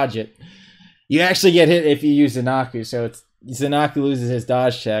can't dodge it. You actually get hit if you use Zanaku, so it's Zanaku loses his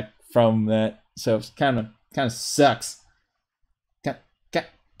dodge check from that, so it's kind of sucks.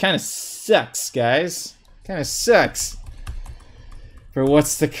 Kind of sucks, guys. Kind of sucks. For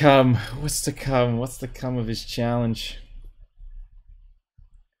what's to come? What's to come? What's to come of his challenge?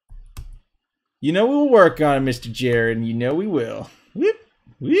 You know we'll work on it, Mr. Jared. You know we will. Whoop,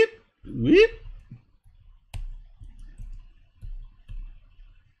 whoop, whoop.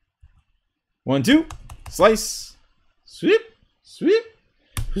 One, two. Slice. Sweep, sweep,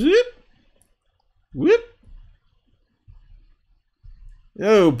 sweep, whoop.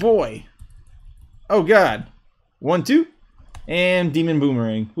 Oh boy. Oh god. 1, 2. And Demon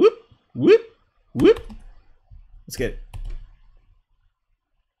Boomerang. Whoop, whoop, whoop. Let's get it.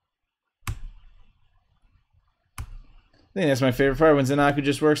 I think that's my favorite part when Zanaku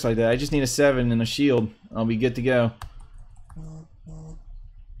just works like that. I just need a 7 and a shield. I'll be good to go.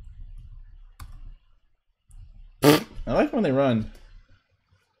 I like when they run.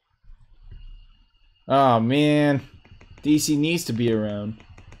 Oh man. DC needs to be around.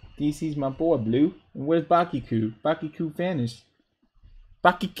 DC's my boy, Blue. And where's Bakiku? Bakiku vanished.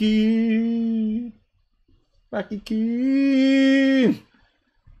 Bakiku! Bakiku!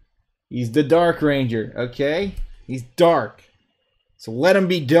 He's the Dark Ranger, okay? He's dark. So let him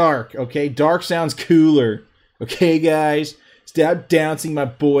be dark, okay? Dark sounds cooler. Okay, guys? Stop douncing my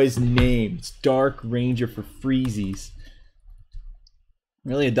boy's name. It's Dark Ranger for freezies.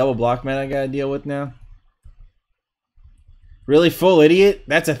 Really a double block man I gotta deal with now? Really, full idiot?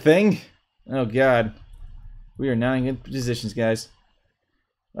 That's a thing? Oh god. We are not in good positions, guys.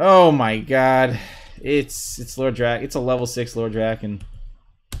 Oh my god. It's Lord Drac. It's a level 6 Lord Draken.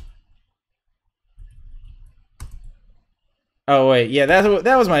 Oh wait, yeah,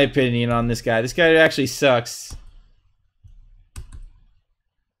 that was my opinion on this guy. This guy actually sucks.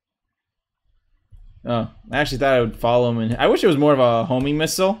 Oh, I actually thought I would follow him, and I wish it was more of a homing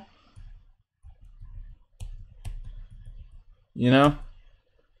missile. You know?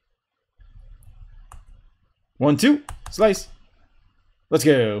 1, 2, slice. Let's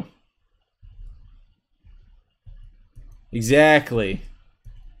go. Exactly.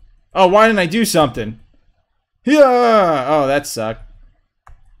 Oh, why didn't I do something? Yeah. Oh, that sucked.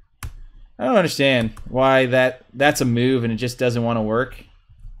 I don't understand why that's a move and it just doesn't want to work.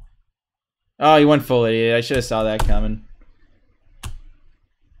 Oh, he went full idiot. I should have saw that coming.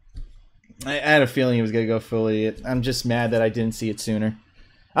 I had a feeling he was going to go full idiot. I'm just mad that I didn't see it sooner.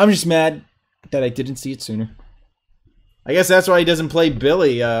 I'm just mad that I didn't see it sooner. I guess that's why he doesn't play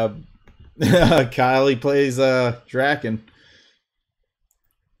Billy. Kyle, he plays Draken.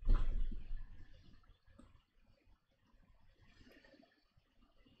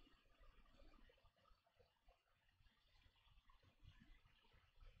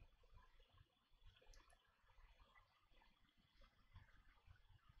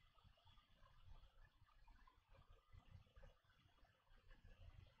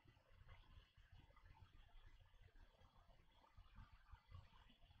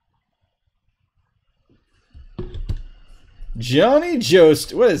 Johnny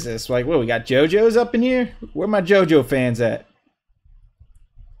Jost. What is this? Like, what, we got JoJo's up in here? Where my JoJo fans at?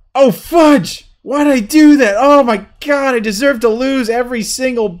 Oh, fudge! Why'd I do that? Oh my god, I deserve to lose every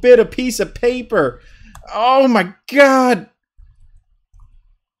single bit of piece of paper. Oh my god.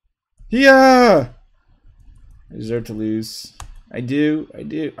 Yeah. I deserve to lose. I do.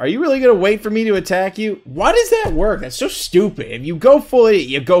 Are you really going to wait for me to attack you? Why does that work? That's so stupid. If you go full idiot,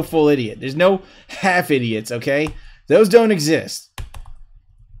 you go full idiot. There's no half idiots, okay? Those don't exist.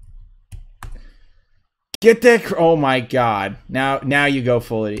 Get that. Oh my god. Now you go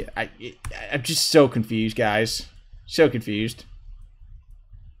full idiot. I'm just so confused, guys. So confused.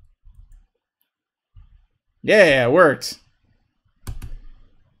 Yeah, it worked.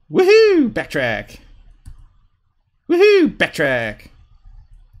 Woohoo! Backtrack. Woohoo! Backtrack.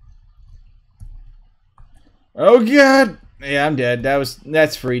 Oh god. Yeah, I'm dead.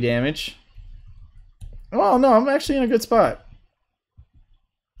 That's free damage. Oh no, I'm actually in a good spot.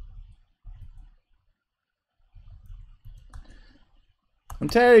 I'm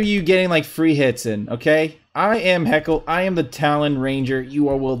tired of you getting like free hits in, okay? I am Heckle. I am the Talon Ranger. You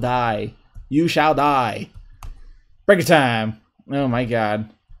will die. You shall die. Breaker time. Oh my god.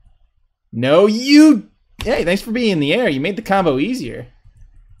 No, you... Hey, thanks for being in the air. You made the combo easier.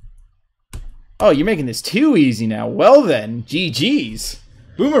 Oh, you're making this too easy now. Well then, GG's.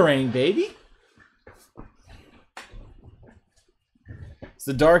 Boomerang, baby. It's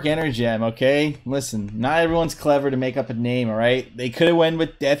the Dark Energy Gem, okay? Listen, not everyone's clever to make up a name, alright? They could have went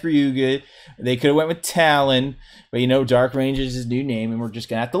with Death Ryuga. They could have went with Talon. But you know, Dark Ranger is his new name, and we're just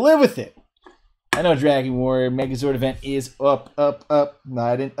going to have to live with it. I know Dragon Warrior Megazord event is up,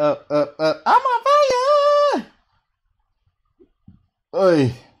 lighting up. I'm on fire!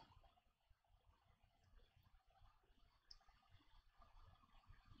 Oi.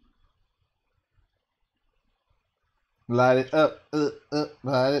 Light it up,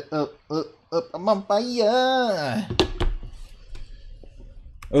 light it up, I'm on fire!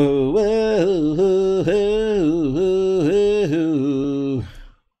 Oh, oh, oh, oh, oh,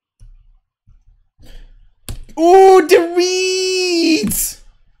 oh. Ooh, the reeds!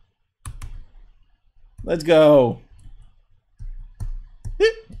 Let's go.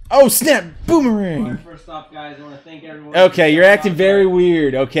 Oh, snap! Boomerang! First off, guys, I want to thank everyone. Okay, you're acting very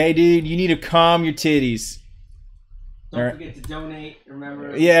weird, okay, dude? You need to calm your titties. Don't forget to donate.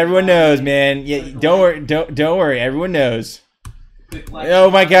 Remember. Yeah, everyone knows, man. Yeah, don't worry. Everyone knows. Oh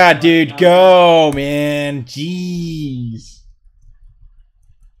my god, dude, go, man. Jeez.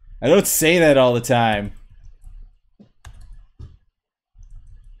 I don't say that all the time.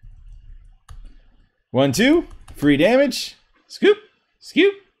 One, two, free damage. Scoop,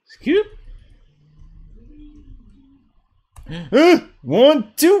 scoop, scoop.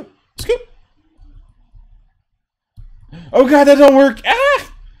 1, 2, scoop. Oh god, that don't work.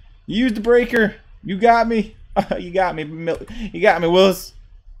 Ah! You used the breaker. You got me. You got me. You got me, Willis.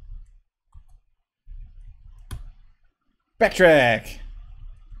 Backtrack.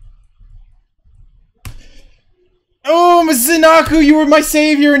 Oh, Mizanaku, you were my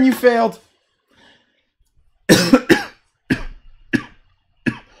savior and you failed.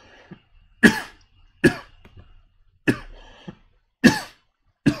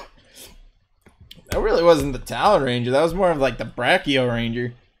 That really wasn't the Talon Ranger. That was more of like the Brachio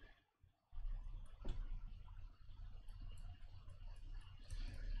Ranger.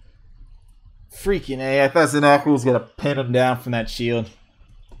 Freaking A. I thought Zanaku was going to pin him down from that shield.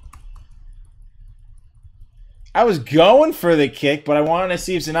 I was going for the kick, but I wanted to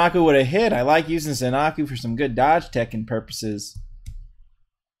see if Zanaku would have hit. I like using Zanaku for some good dodge teching purposes.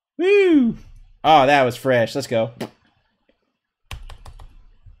 Woo! Oh, that was fresh. Let's go.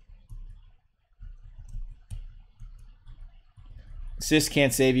 Assist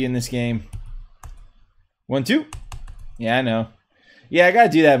can't save you in this game. 1, 2. Yeah, I know. Yeah, I gotta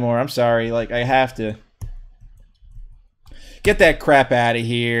do that more. I'm sorry. Like, I have to. Get that crap out of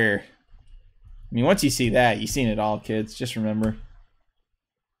here. I mean, once you see that, you've seen it all, kids. Just remember.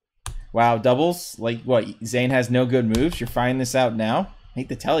 Wow, doubles? Like, what? Zane has no good moves? You're finding this out now? I hate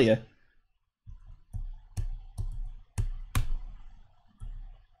to tell you.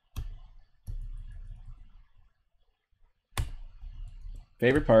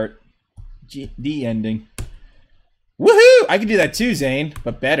 Favorite part. The ending. Woohoo! I can do that too, Zane,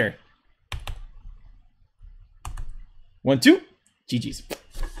 but better. 1, 2. GG's.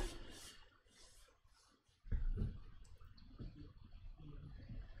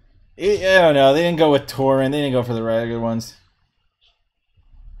 I don't know. They didn't go with Torin. They didn't go for the regular ones.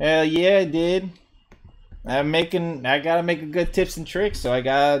 Hell yeah, I did. I gotta make a good tips and tricks, so I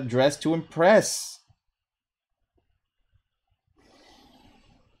gotta dress to impress.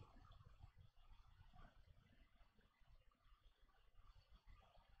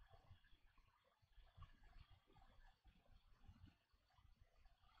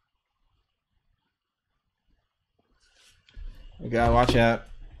 We gotta watch out.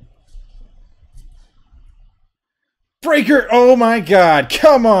 Breaker! Oh my god!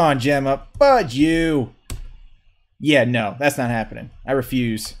 Come on, Gemma! But you! Yeah, no, that's not happening. I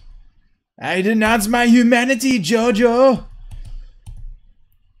refuse. I denounce my humanity, Jojo!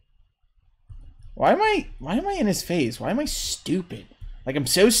 Why am I in his face? Why am I stupid? Like, I'm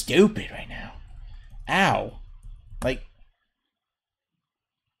so stupid right now. Ow. Like...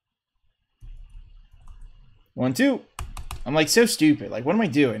 1, 2. I'm like so stupid. Like, what am I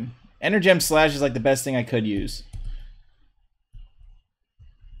doing? Energem Slash is like the best thing I could use.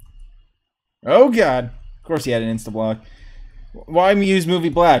 Oh god. Of course he had an insta-block. Why use Movie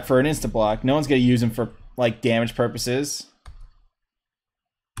Black for an insta-block? No one's gonna use him for, like, damage purposes.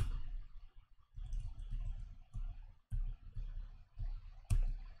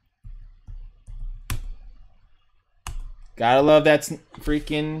 Gotta love that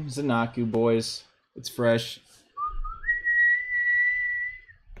freaking Zanaku, boys. It's fresh.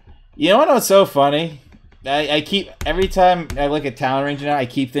 You know what's so funny? I keep, every time I look at Talent Ranger now, I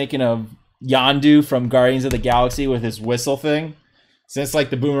keep thinking of Yondu from Guardians of the Galaxy with his whistle thing. Since, like,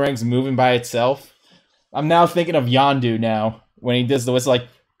 the boomerang's moving by itself. I'm now thinking of Yondu now, when he does the whistle, like...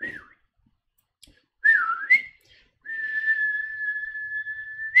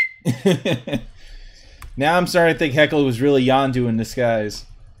 Now I'm starting to think Heckle was really Yondu in disguise.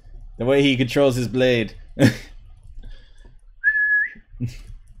 The way he controls his blade.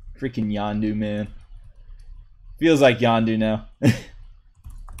 Freaking Yondu, man. Feels like Yondu now.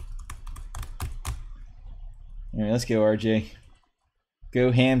 Alright, let's go, RJ.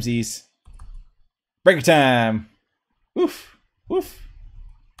 Go hamsies. Breaker time! Woof! Woof!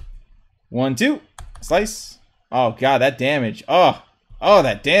 1, 2. Slice. Oh, God, that damage. Oh! Oh,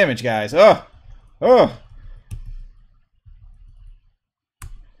 that damage, guys. Oh! Oh!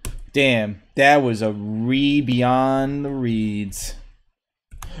 Damn. That was a beyond the reads.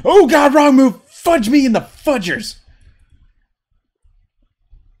 Oh, God, wrong move! Fudge me in the fudgers!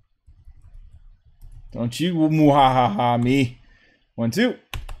 Don't you muhahaha me. 1, 2.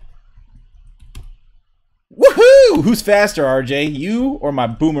 Woohoo! Who's faster, RJ? You or my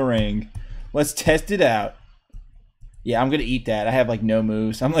boomerang? Let's test it out. Yeah, I'm gonna eat that. I have, like, no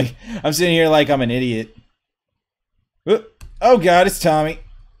moves. I'm sitting here like I'm an idiot. Oh, God, it's Tommy.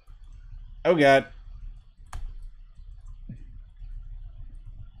 Oh, God.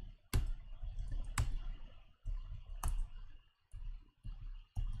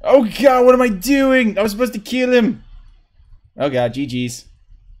 Oh, God, what am I doing? I was supposed to kill him. Oh, God, GG's.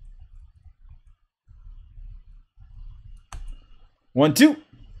 1, 2.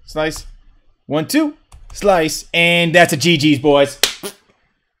 Slice. 1, 2. Slice. And that's a GG's, boys.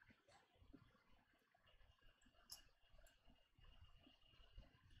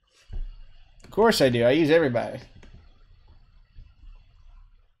 Of course I do. I use everybody.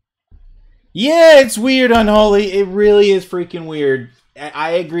 Yeah, it's weird, Unholy. It really is freaking weird.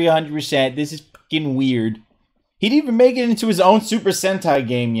 I agree 100%. This is freaking weird. He didn't even make it into his own Super Sentai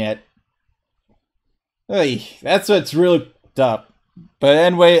game yet. Hey, that's what's really up. But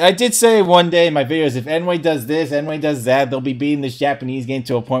anyway, I did say one day in my videos, if Enway does this, Enway does that, they'll be beating this Japanese game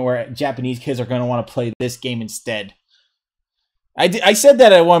to a point where Japanese kids are going to want to play this game instead. I said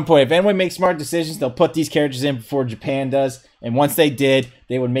that at one point. If Enway makes smart decisions, they'll put these characters in before Japan does. And once they did,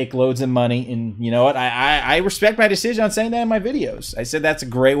 they would make loads of money. And you know what? I respect my decision on saying that in my videos. I said that's a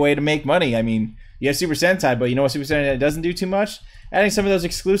great way to make money. I mean, you have Super Sentai, but you know what Super Sentai doesn't do too much? Adding some of those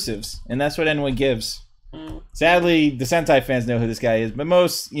exclusives. And that's what Enway gives. Sadly, the Sentai fans know who this guy is. But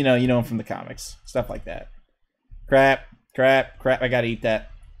most, you know him from the comics. Stuff like that. Crap. Crap. I gotta eat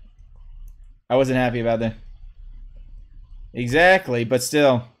that. I wasn't happy about that. Exactly, but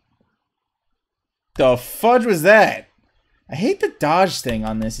still. The fudge was that? I hate the dodge thing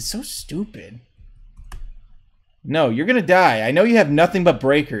on this. It's so stupid. No, you're gonna die. I know you have nothing but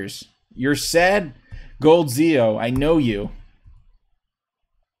breakers. You're sad, Gold Zeo. I know you.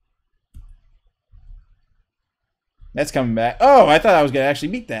 That's coming back. Oh, I thought I was gonna actually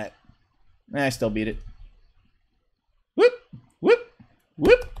beat that. I still beat it. Whoop, whoop,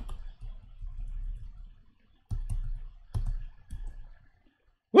 whoop.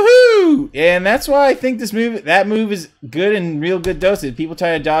 Woohoo! And that's why I think that move is good in real good doses. People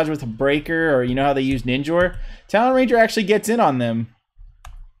try to dodge with a breaker, or you know how they use Ninja. Talon Ranger actually gets in on them.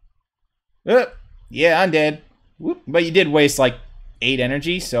 Yeah, I'm dead. Whoop. But you did waste like 8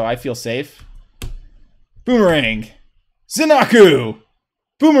 energy, so I feel safe. Boomerang! Zinaku!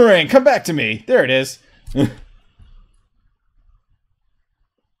 Boomerang, come back to me! There it is.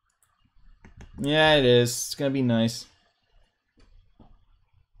 Yeah, it is. It's gonna be nice.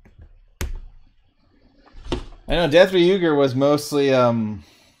 I know Death Ryuger was mostly a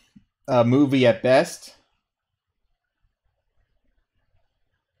movie at best.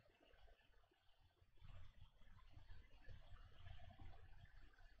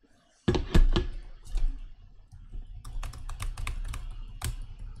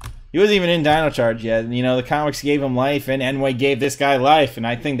 He wasn't even in Dino Charge yet. You know, the comics gave him life, and Enway gave this guy life, and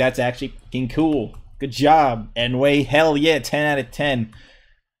I think that's actually fucking cool. Good job, Enway. Hell yeah, 10 out of 10.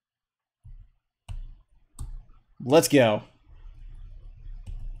 Let's go.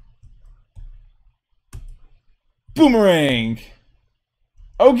 Boomerang!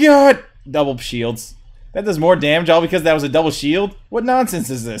 Oh god! Double shields. That does more damage all because that was a double shield? What nonsense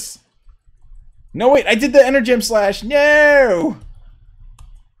is this? No, wait, I did the Energem Slash! No!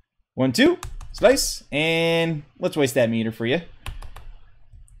 1, 2, slice, and let's waste that meter for you.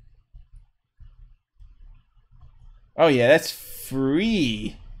 Oh yeah, that's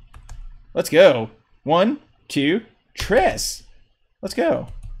free. Let's go. 1, 2, Tress. Let's go.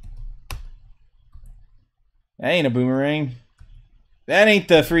 That ain't a boomerang. That ain't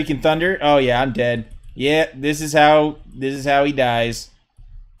the freaking thunder. Oh yeah, I'm dead. Yeah, this is how he dies.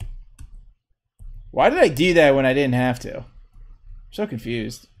 Why did I do that when I didn't have to? I'm so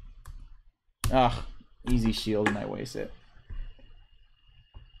confused. Ugh, easy shield and I waste it.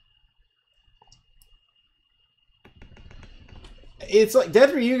 It's like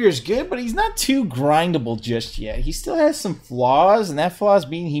Death Ryuger's good, but he's not too grindable just yet. He still has some flaws, and that flaws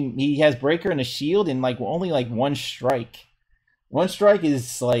being he has breaker and a shield and like only like 1 strike. 1 strike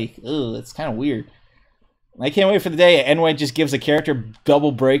is like, ugh, it's kind of weird. I can't wait for the day Enway just gives a character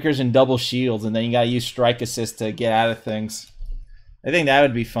double breakers and double shields, and then you gotta use strike assist to get out of things. I think that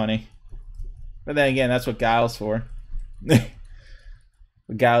would be funny. But then again, that's what Guile's for.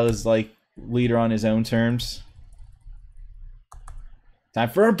 Guile is like leader on his own terms. Time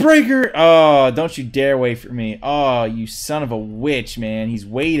for a breaker! Oh, don't you dare wait for me. Oh, you son of a witch, man. He's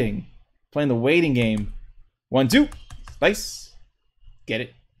waiting. Playing the waiting game. 1, 2. Slice. Get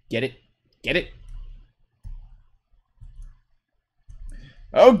it. Get it. Get it.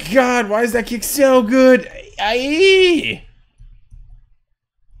 Oh, God. Why is that kick so good? Aye.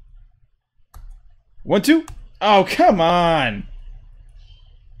 1, 2. Oh, come on.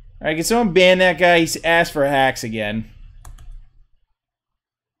 Alright, can someone ban that guy? He's asked for hacks again.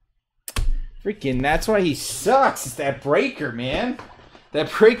 Freaking, that's why he sucks. It's that breaker, man.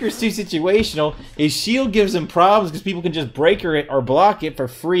 That breaker's too situational. His shield gives him problems because people can just breaker it or block it for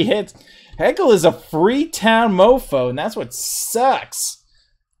free hits. Heckle is a free town mofo, and that's what sucks.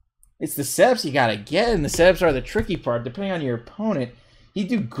 It's the setups you gotta get, and the setups are the tricky part, depending on your opponent. He'd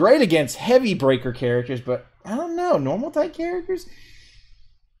do great against heavy breaker characters, but I don't know. Normal type characters?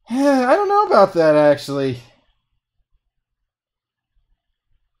 I don't know about that, actually.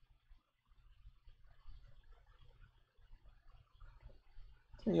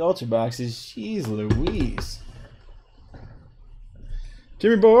 The Ultra Boxes, jeez Louise.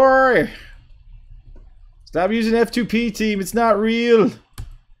 Timmy boy! Stop using F2P team, it's not real!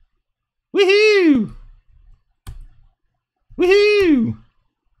 Woohoo! Woohoo!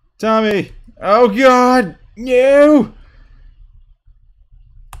 Tommy! Oh god! No!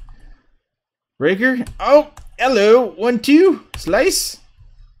 Breaker? Oh! Hello! 1, 2! Slice!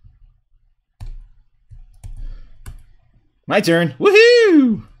 My turn.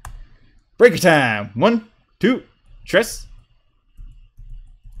 Woohoo! Breaker time. 1, 2, Tress.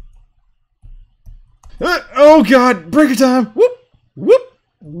 Oh god! Breaker time! Whoop! Whoop!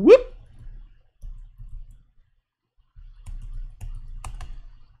 Whoop!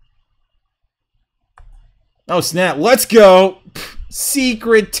 Oh, snap. Let's go.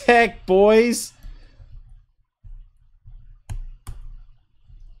 Secret tech, boys.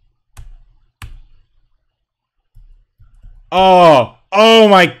 Oh. Oh,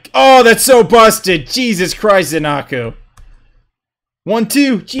 my. Oh, that's so busted. Jesus Christ, Zanaku.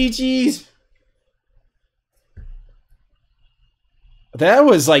 1-2. GG's. That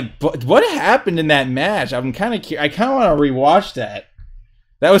was like, what happened in that match? I'm kind of curious. I kind of want to rewatch that.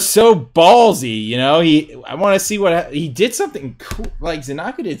 That was so ballsy, you know. I want to see what he did. Something cool. Like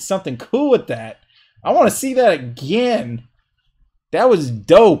Zanaku did something cool with that. I want to see that again. That was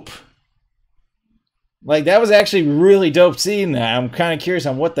dope. Like that was actually really dope seeing that. I'm kind of curious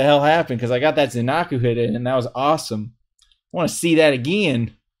on what the hell happened because I got that Zanaku hit in and that was awesome. I want to see that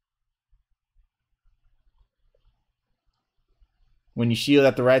again. When you shield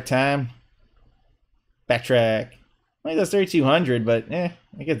at the right time. Backtrack. I think that's 3200, but I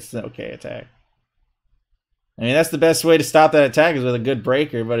think it's an okay attack. I mean, that's the best way to stop that attack is with a good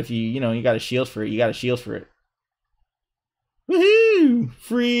breaker, but if you got a shield for it, you got a shield for it. Woohoo!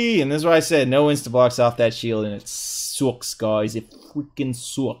 Free! And this is why I said no insta-blocks off that shield, and it sucks, guys. It freaking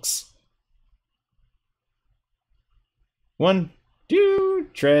sucks. 1, 2,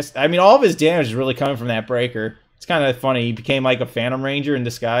 Trest. I mean, all of his damage is really coming from that breaker. It's kind of funny. He became like a Phantom Ranger in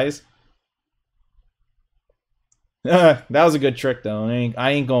disguise. That was a good trick, though.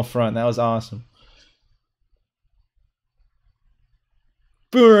 I ain't going front. That was awesome.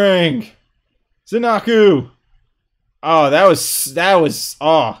 Boomerang! Zanaku! Oh, that was,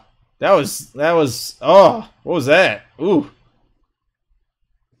 what was that? Ooh.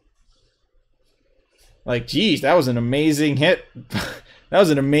 Like, geez, that was an amazing hit. That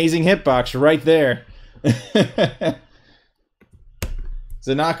was an amazing hitbox right there.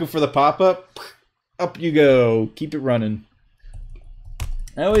 Zanaku for the pop-up. Up you go. Keep it running.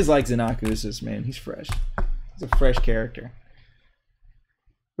 I always like Zanaku, man. He's fresh. He's a fresh character.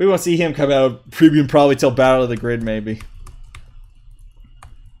 We won't see him come out premium probably till Battle of the Grid, maybe.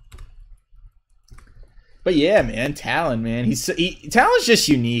 But yeah, man. Talon, man. Talon's just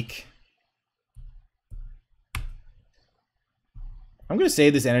unique. I'm going to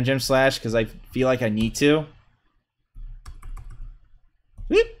save this Energem Slash because I feel like I need to.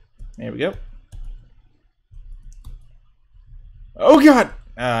 Whoop. There we go. Oh, God!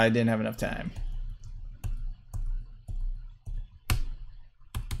 I didn't have enough time.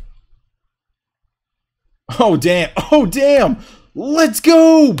 Oh, damn. Oh, damn! Let's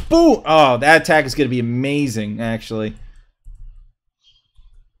go! Boom! Oh, that attack is going to be amazing, actually.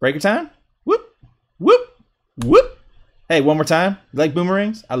 Breaker time? Whoop! Whoop! Whoop! Hey, one more time. You like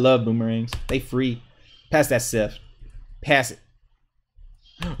boomerangs? I love boomerangs. They free. Pass that Sif. Pass it.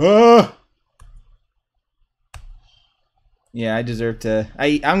 Yeah, I deserve to.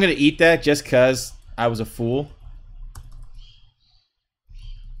 I'm gonna eat that just cause I was a fool.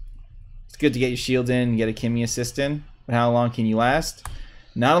 It's good to get your shield in and get a Kimmy assist in. But how long can you last?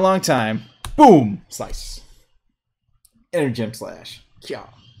 Not a long time. Boom! Slice. Energem Slash. Yeah.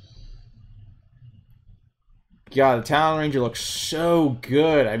 God, the Talon Ranger looks so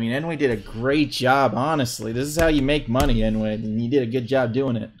good. I mean, Enway did a great job, honestly. This is how you make money, Enway, and you did a good job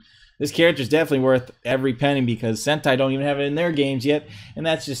doing it. This character's definitely worth every penny because Sentai don't even have it in their games yet, and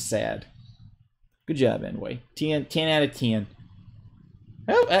that's just sad. Good job, Enway. 10 out of 10.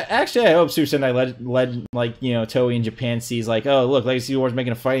 Actually, I hope Super Sentai like, you know, Toei in Japan sees like, oh, look, Legacy War's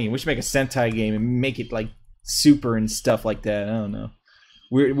making a fighting game. We should make a Sentai game and make it like super and stuff like that. I don't know.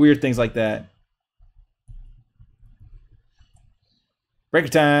 Weird things like that. Breaker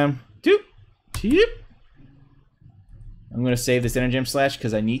time. Doop. Doop. I'm going to save this Energem Slash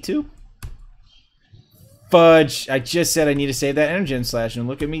because I need to. Fudge. I just said I need to save that Energem Slash and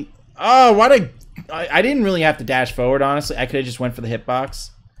look at me. Oh, why I didn't really have to dash forward, honestly. I could have just went for the hitbox.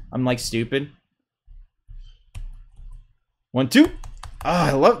 I'm like stupid. 1, 2. Oh,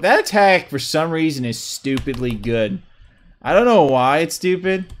 I love that attack for some reason is stupidly good. I don't know why it's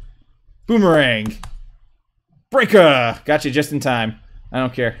stupid. Boomerang. Breaker. Got you just in time. I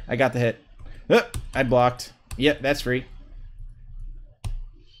don't care. I got the hit. I blocked. Yep, that's free.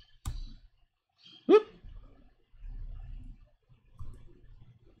 Whoop.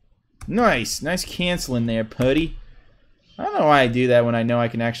 Nice. Nice canceling there, putty. I don't know why I do that when I know I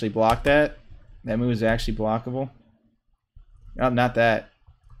can actually block that. That move is actually blockable. Oh, not that.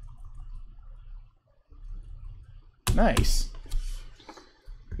 Nice.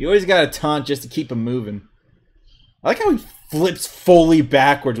 You always got to taunt just to keep him moving. I like how he flips fully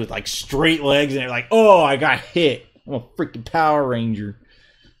backwards with like straight legs and they're like, oh, I got hit. I'm a freaking Power Ranger.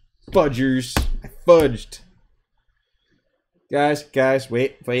 Fudgers. I fudged. Guys,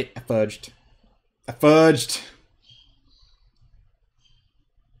 wait, I fudged. I fudged.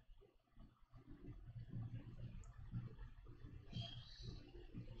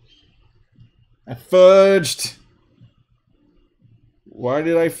 I fudged. Why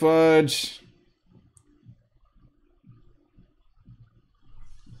did I fudge?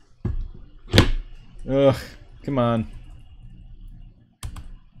 Ugh, come on.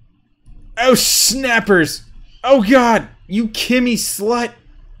 Oh, snappers! Oh god, you Kimmy slut!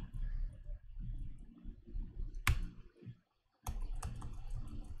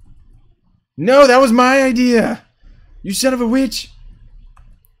 No, that was my idea! You son of a witch!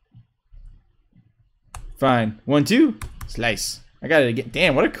 Fine. 1, 2. Slice. I gotta get...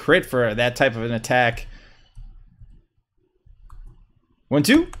 Damn, what a crit for that type of an attack. 1,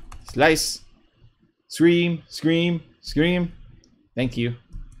 2. Slice. Scream. Scream. Scream. Thank you.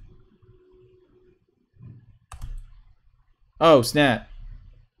 Oh, snap.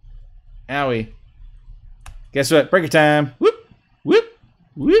 Owie. Guess what? Breaker time. Whoop. Whoop.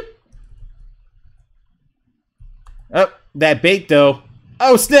 Whoop. Oh, that bait, though.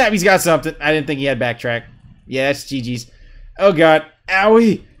 Oh, snap. He's got something. I didn't think he had backtrack. Yeah, that's GG's. Oh, God.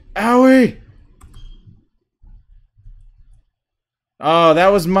 Owie. Owie. Oh, that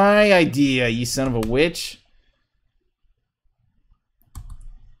was my idea, you son of a witch.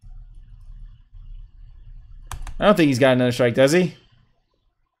 I don't think he's got another strike, does he?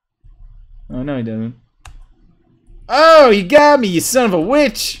 Oh, no, he doesn't. Oh, you got me, you son of a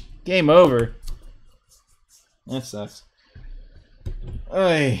witch. Game over. That sucks.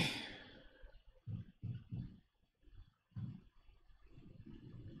 Ay.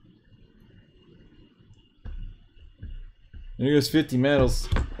 There goes 50 medals.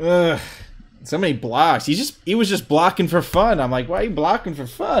 Ugh. So many blocks. He was just blocking for fun. I'm like, why are you blocking for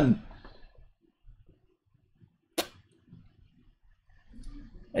fun?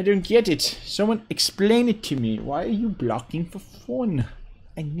 I don't get it. Someone explain it to me. Why are you blocking for fun?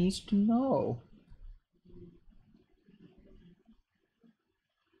 I need to know.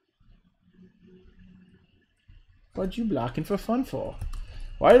 What you blocking for fun for?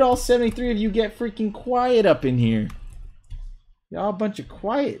 Why did all 73 of you get freaking quiet up in here? Y'all a bunch of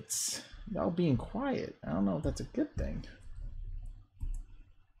quiets. Y'all being quiet. I don't know if that's a good thing.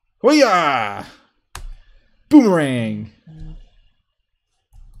 Hoo-yah! Boomerang!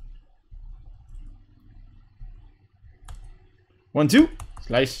 One, two.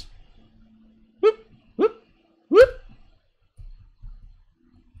 Slice. Whoop, whoop, whoop.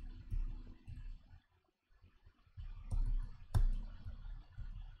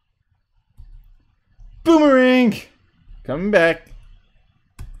 Boomerang! Coming back.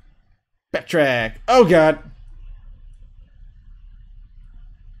 Backtrack. Oh, God.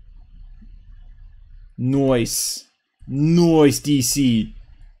 Nice. Nice, DC.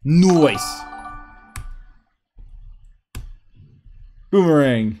 Nice.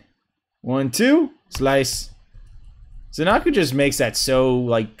 Boomerang. 1, 2. Slice. Zanaku just makes that so,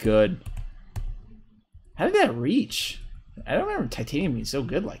 like, good. How did that reach? I don't remember Titanium being so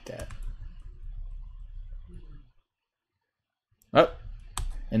good like that. Oh.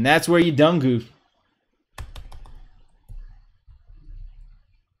 And that's where you dung goof.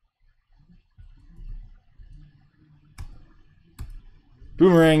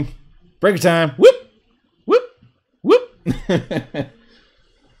 Boomerang. Breaker time. Whoop. Whoop. Whoop.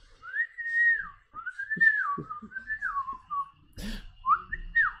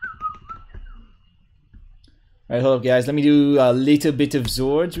 Alright, hold up, guys. Let me do a little bit of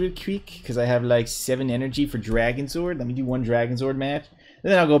Zords real quick, because I have like 7 energy for Dragon Zord. Let me do 1 Dragon Zord match.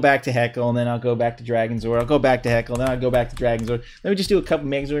 And then I'll go back to Heckle, and then I'll go back to Dragon Zord. I'll go back to Heckle, and then I'll go back to Dragon Zord. Let me just do a couple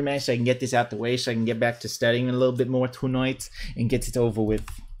Mega Zord matches so I can get this out the way, so I can get back to studying a little bit more tonight and get it over with.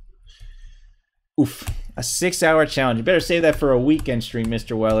 Oof. A 6-hour challenge. You better save that for a weekend stream,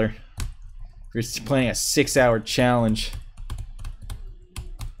 Mr. Weller. You're playing a 6-hour challenge.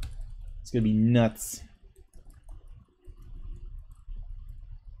 It's gonna be nuts.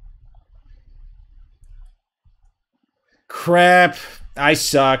 Crap. I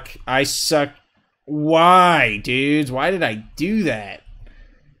suck. I suck. Why, dudes? Why did I do that?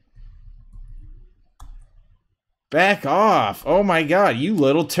 Back off. Oh my god, you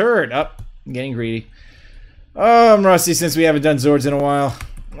little turd. Up. I'm getting greedy. Oh, I'm rusty since we haven't done Zords in a while.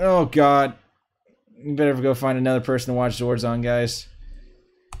 Oh god. You better go find another person to watch Zords on, guys.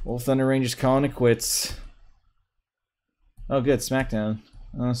 Wolf Thunder Rangers calling it quits. Oh good, SmackDown.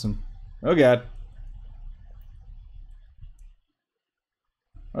 Awesome. Oh god.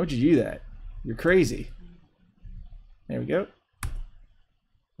 Why would you do that? You're crazy. There we go.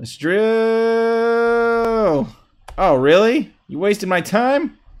 Let's drill. Oh, really? You wasted my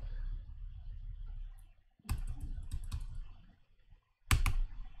time?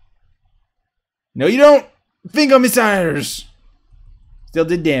 No, you don't. Finger missiles. Still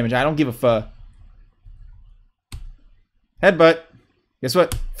did damage. I don't give a fuck. Headbutt. Guess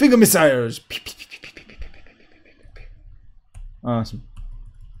what? Finger missiles. Awesome.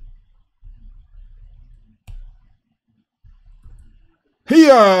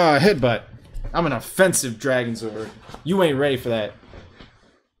 Hiya! Headbutt. I'm an offensive dragon sword. You ain't ready for that.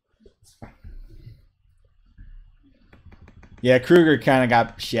 Yeah, Kruger kind of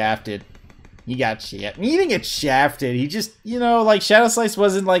got shafted. He got shafted. He didn't get shafted. He just, you know, like, Shadow Slice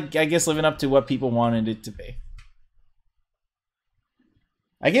wasn't, like, I guess, living up to what people wanted it to be.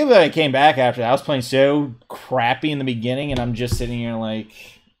 I get that I came back after that. I was playing so crappy in the beginning, and I'm just sitting here like,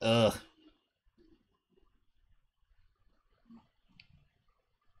 ugh.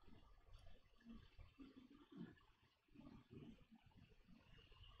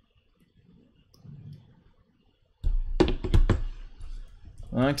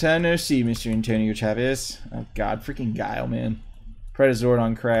 Long time no see, Mr. Antonio Chavez. Oh, God, freaking Guile, man. Predazord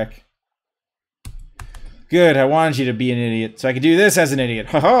on crack. Good, I wanted you to be an idiot, so I could do this as an idiot.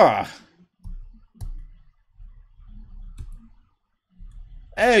 Haha!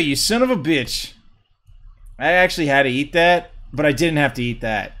 Oh, you son of a bitch. I actually had to eat that, but I didn't have to eat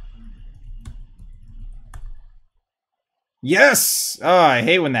that. Yes! Oh, I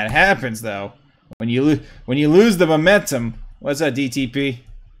hate when that happens, though. When you lose the momentum. What's that, DTP?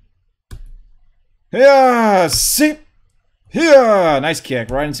 Yeah, see? Yeah, nice kick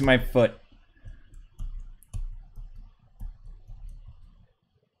right into my foot.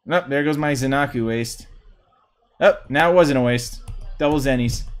 Nope, there goes my Zanaku waste. Oh, now it wasn't a waste. Double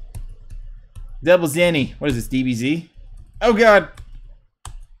Zennies. Double Zenny. What is this, DBZ? Oh, God.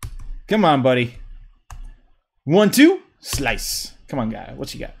 Come on, buddy. 1-2. Slice. Come on, guy.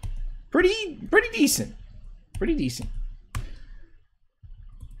 What you got? Pretty decent. Pretty decent.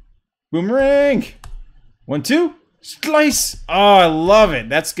 Boomerang. 1-2. Slice. Oh, I love it.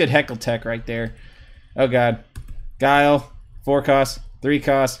 That's good heckle tech right there. Oh, God. Guile. 4 cost. 3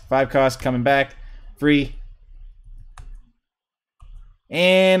 cost. 5 cost. Coming back. Free.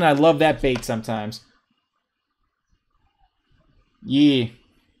 And I love that bait sometimes. Yeah.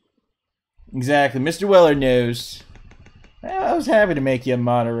 Exactly. Mr. Weller knows. Well, I was happy to make you a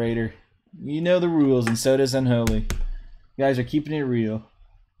moderator. You know the rules, and so does Unholy. You guys are keeping it real.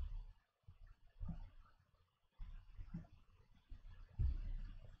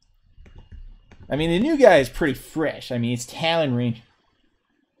 I mean, the new guy is pretty fresh. I mean, it's Talon Range.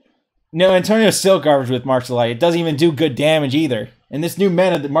 No, Antonio's still garbage with Marks of Light. It doesn't even do good damage either. And this new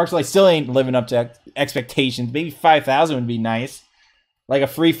meta, the Marks of Light still ain't living up to expectations. Maybe 5,000 would be nice. Like a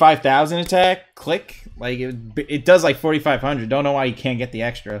free 5,000 attack. Click. Like, it does like 4,500. Don't know why you can't get the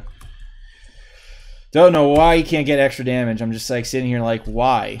extra. Don't know why you can't get extra damage. I'm just like sitting here like,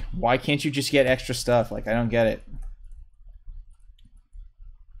 why? Why can't you just get extra stuff? Like, I don't get it.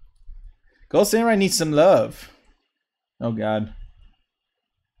 Gold Samurai needs some love. Oh, God.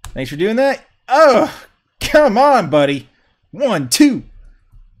 Thanks for doing that. Oh, come on, buddy. 1, 2.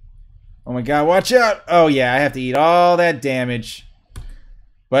 Oh, my God. Watch out. Oh, yeah. I have to eat all that damage.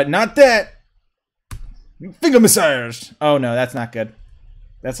 But not that. Finger missiles. Oh, no. That's not good.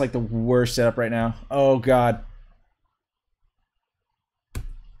 That's like the worst setup right now. Oh, God.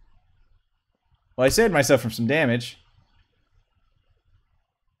 Well, I saved myself from some damage.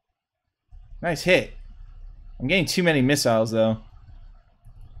 Nice hit. I'm getting too many missiles, though.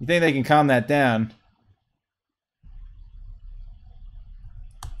 You think they can calm that down?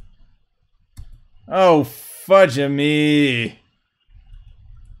 Oh, fudge me.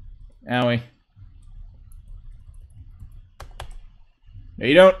 Owie. No,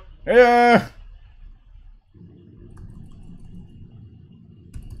 you don't.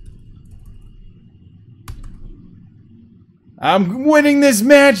 I'm winning this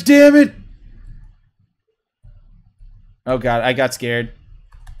match, damn it! Oh, God, I got scared.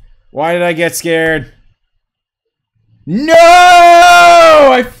 Why did I get scared? No!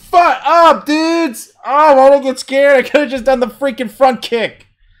 I fucked up, dudes! Oh, why did I get scared? I could have just done the freaking front kick.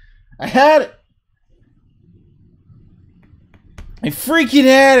 I had it. I freaking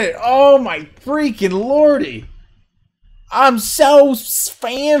had it. Oh, my freaking lordy. I'm so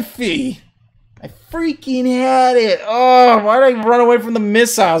fancy. I freaking had it. Oh, why did I run away from the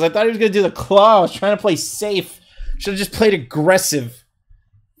missiles? I thought he was going to do the claw. I was trying to play safe. Should have just played aggressive.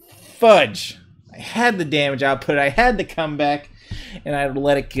 Fudge. I had the damage output. I had the comeback. And I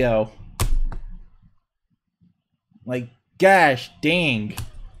let it go. Like, gosh dang.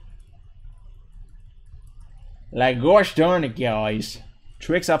 Like, gosh darn it, guys.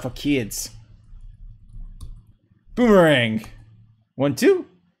 Tricks are for kids. Boomerang. 1, 2.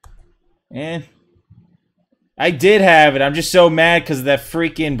 And I did have it. I'm just so mad because that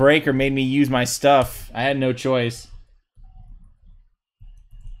freaking breaker made me use my stuff. I had no choice.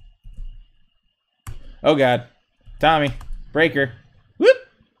 Oh god. Tommy. Breaker. Whoop!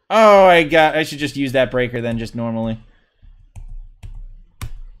 Oh, I should just use that breaker then, just normally.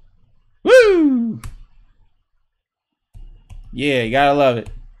 Woo! Yeah, you gotta love it.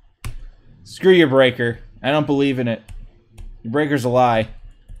 Screw your breaker. I don't believe in it. Your breaker's a lie.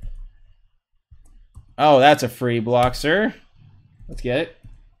 Oh, that's a free block, sir. Let's get it.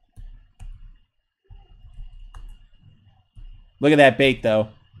 Look at that bait, though.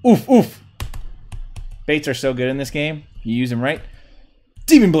 Oof, oof. Baits are so good in this game. You use them right.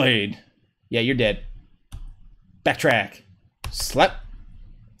 Demon Blade. Yeah, you're dead. Backtrack. Slap.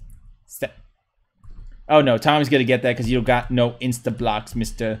 Step. Oh, no. Tommy's going to get that because you got no insta-blocks,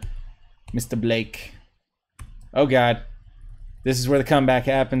 Mr. Blake. Oh, God. This is where the comeback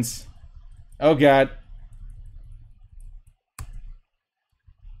happens. Oh, God.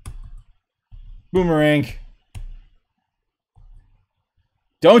 Boomerang.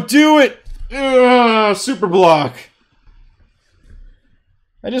 Don't do it! Ugh, super block.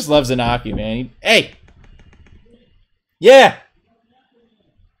 I just love Zanaki, man. Hey! Yeah!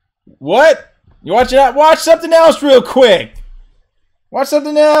 What? You watch it out? Watch something else real quick! Watch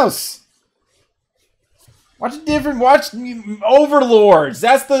something else! Watch a different... Watch Overlords!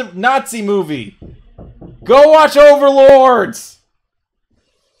 That's the Nazi movie! Go watch Overlords!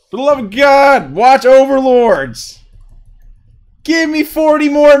 For the love of God, watch Overlords! Give me 40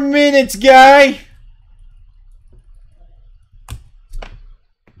 more minutes, guy!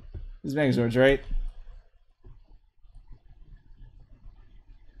 This is Megazords, right?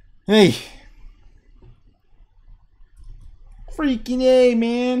 Hey. Freaking A,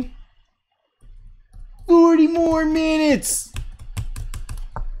 man. 40 more minutes!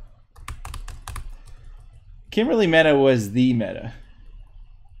 Kimberly Meta was the meta.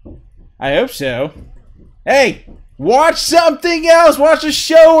 I hope so. Hey! Watch something else! Watch a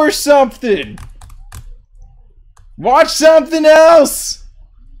show or something! Watch something else!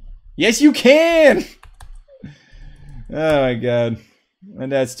 Yes, you can! Oh my god.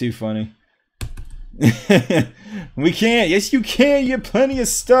 And that's too funny. We can't. Yes, you can. You have plenty of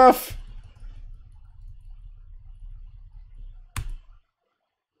stuff.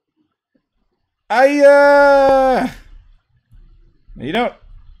 You don't.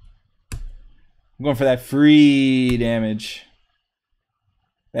 I'm going for that free damage.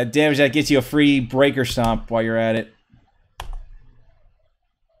 That damage that gets you a free breaker stomp while you're at it.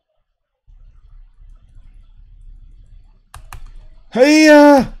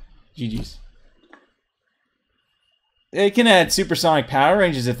 Hey, GG's. They can add supersonic power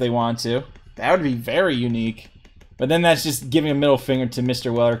ranges if they want to. That would be very unique. But then that's just giving a middle finger to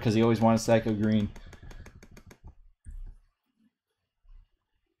Mr. Weller because he always wanted Psycho Green.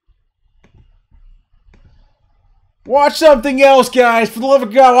 Watch something else, guys! For the love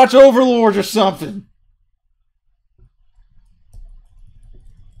of God, watch Overlords or something!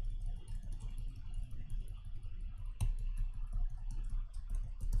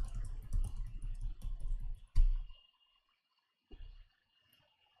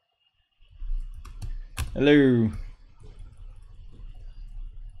 Hello.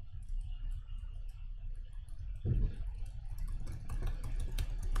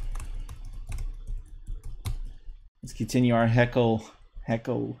 Let's continue our heckle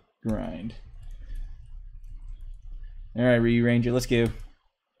grind. Alright, Ryu Ranger, let's go.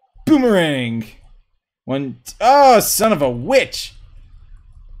 Boomerang! Oh, son of a witch!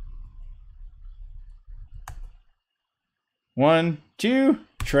 1, 2,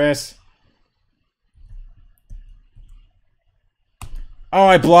 Tress. Oh,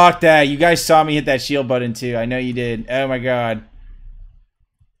 I blocked that. You guys saw me hit that shield button too. I know you did. Oh my god.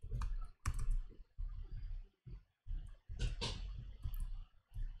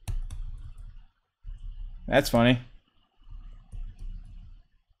 That's funny.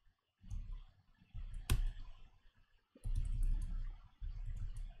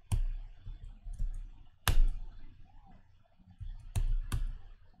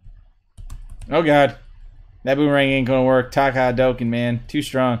 Oh god. That boomerang ain't gonna work. Taka Hadoken, man. Too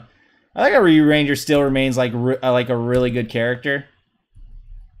strong. I think a Ryu Ranger still remains like a really good character.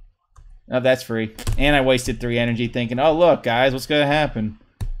 Oh, that's free. And I wasted 3 energy thinking, oh look, guys, what's gonna happen?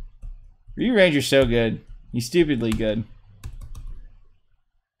 Ryu Ranger's so good. He's stupidly good.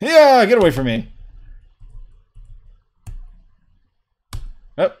 Yeah, get away from me.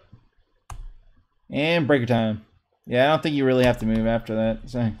 Oh. And breaker time. Yeah, I don't think you really have to move after that.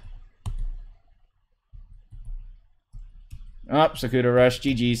 So. Oh, Sakuda Rush.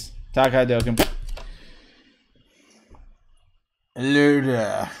 GG's. Taka Hadoken.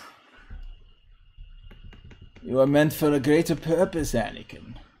 Luda. You are meant for a greater purpose,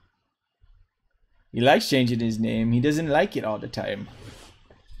 Anakin. He likes changing his name. He doesn't like it all the time.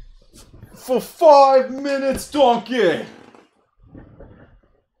 For 5 minutes, donkey!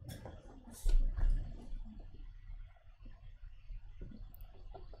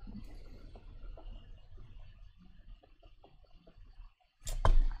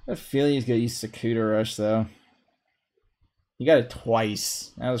 I feel he's gonna use Sakuta Rush though. He got it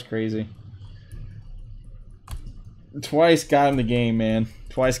twice. That was crazy. Twice got him the game, man.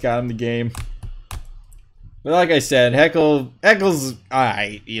 Twice got him the game. But like I said, Heckle's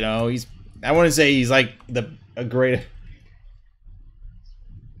alright, you know, I wouldn't say he's like a great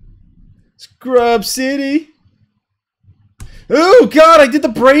Scrub City. Oh god, I did the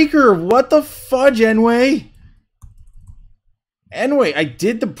breaker! What the fudge, Enway? Anyway, I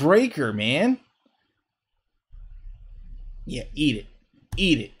did the breaker, man. Yeah, eat it.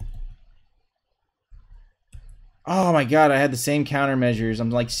 Eat it. Oh my god, I had the same countermeasures.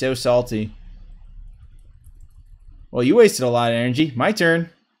 I'm like so salty. Well, you wasted a lot of energy. My turn.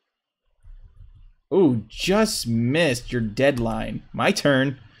 Ooh, just missed your deadline. My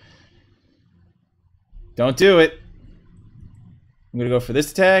turn. Don't do it. I'm gonna go for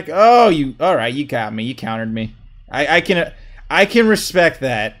this attack. Oh, you... Alright, you got me. You countered me. I can respect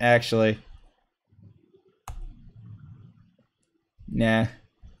that, actually. Nah.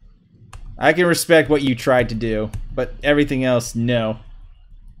 I can respect what you tried to do, but everything else, no.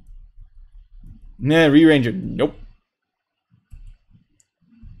 Nah, Re-Ranger, nope.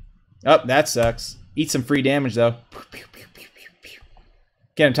 Oh, that sucks. Eat some free damage, though.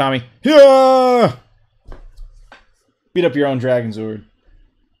 Get him, Tommy. Yeah! Beat up your own Dragon Zord.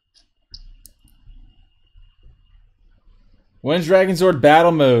 When's Dragon Zord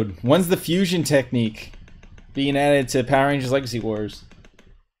battle mode? When's the fusion technique being added to Power Rangers Legacy Wars?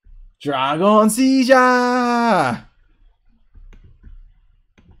 Dragon Seizure!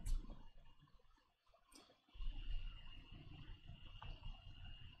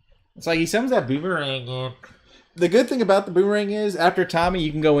 It's like he summons that boomerang in. The good thing about the boomerang is, after Tommy,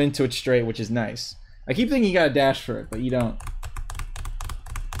 you can go into it straight, which is nice. I keep thinking you gotta dash for it, but you don't.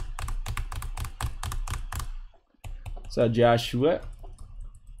 So Joshua.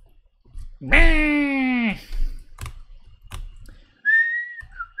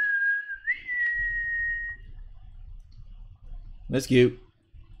 Let's go.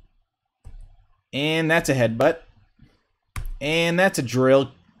 And that's a headbutt. And that's a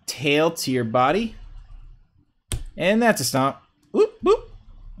drill tail to your body. And that's a stomp. Whoop, whoop.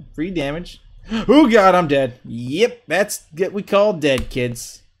 Free damage. Oh god, I'm dead. Yep, that's what we call dead,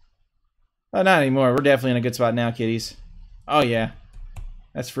 kids. Oh, not anymore. We're definitely in a good spot now, kiddies. Oh yeah.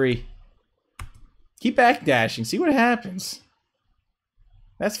 That's free. Keep backdashing. See what happens.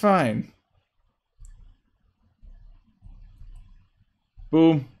 That's fine.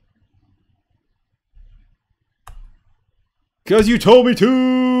 Boom. 'Cause you told me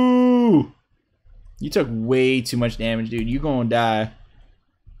to! You took way too much damage, dude. You gonna die.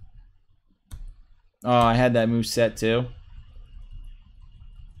 Oh, I had that move set too.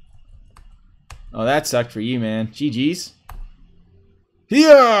 Oh, that sucked for you, man. GG's.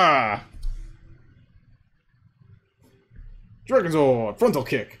 Yeah! Dragon Zord, frontal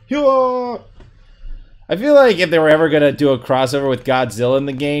kick. Yeah! I feel like if they were ever going to do a crossover with Godzilla in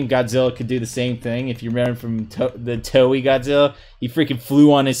the game, Godzilla could do the same thing. If you remember from the Toei Godzilla, he freaking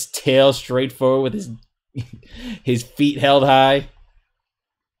flew on his tail straight forward with his feet held high.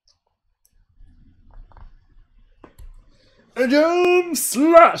 Jump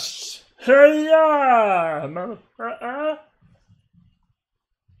slash! Hey-ya!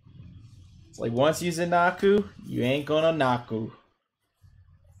 It's like once you Naku, you ain't gonna Naku.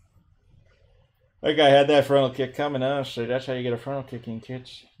 That guy had that frontal kick coming, huh? So that's how you get a frontal kick in,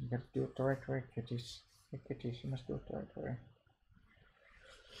 kids. You gotta do it the right way, kiddies. Hey, kiddies, you must do it the right way.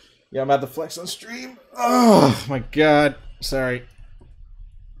 Yeah, I'm about to flex on stream. Oh, my God. Sorry.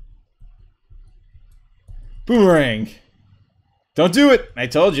 Boomerang. Don't do it. I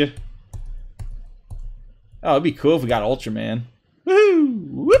told you. Oh, it'd be cool if we got Ultraman. Woohoo!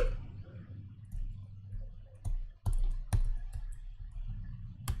 Whoop!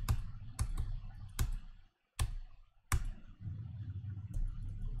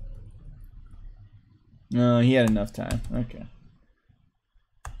 No, he had enough time. Okay.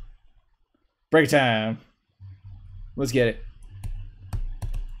 Break time. Let's get it.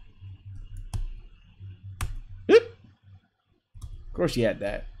 Oop. Of course you had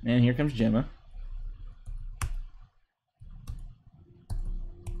that. And here comes Gemma.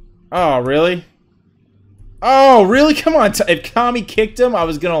 Oh, really? Oh, really? Come on. If Kami kicked him, I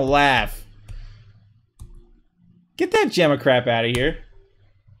was gonna laugh. Get that Gemma crap out of here.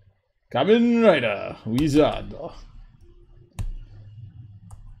 Kamen Rider Wizard.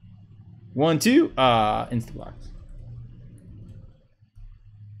 1, 2. Insta block.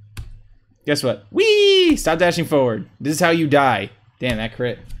 Guess what? Whee! Stop dashing forward. This is how you die. Damn, that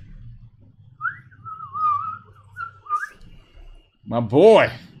crit. My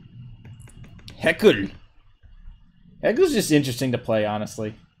boy. Heckle. Heckle's just interesting to play,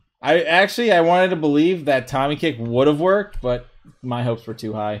 honestly. I wanted to believe that Tommy Kick would have worked, but my hopes were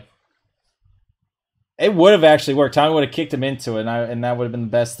too high. It would have actually worked. Tommy would have kicked him into it, and that would have been the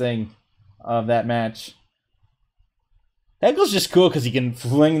best thing of that match. Heckle's just cool because he can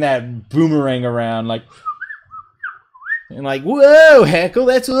fling that boomerang around like, and like, whoa, Heckle,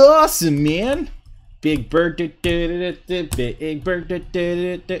 that's awesome, man. Big bird, big bird.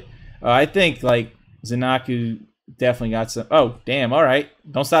 I think like Zanaku definitely got some. Oh, damn! All right,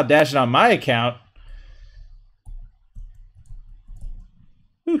 don't stop dashing on my account.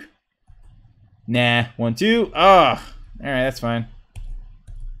 Whew. Nah, 1, 2. Oh, all right, that's fine.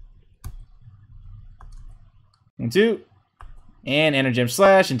 1, 2. And Energem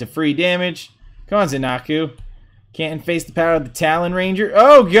Slash into free damage. Come on, Zanaku. Can't face the power of the Talon Ranger.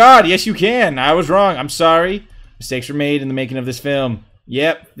 Oh, God. Yes, you can. I was wrong. I'm sorry. Mistakes were made in the making of this film.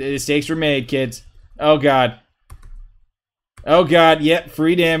 Yep. The mistakes were made, kids. Oh, God. Oh, God. Yep.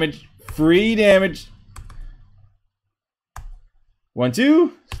 Free damage. Free damage. 1,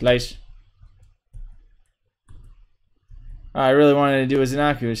 2. Slice. I really wanted to do a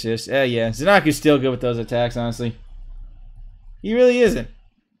Zanaku assist. Yeah. Zanaku's still good with those attacks, honestly. He really isn't.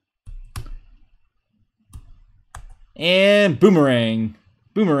 And boomerang.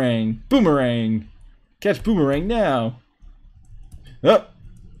 Boomerang. Boomerang. Catch boomerang now. Oh.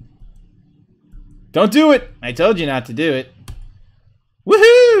 Don't do it. I told you not to do it.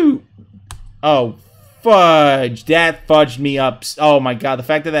 Woohoo! Oh, fudge. That fudged me up. Oh my god. The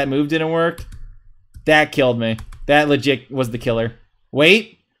fact that that move didn't work, that killed me. That legit was the killer.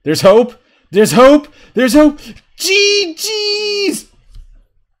 Wait. There's hope. There's hope. There's hope. GG's!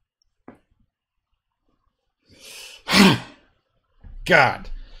 God.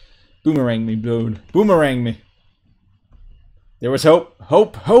 Boomerang me, dude. Boomerang me. There was hope.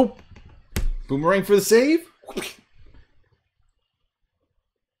 Hope. Hope. Boomerang for the save.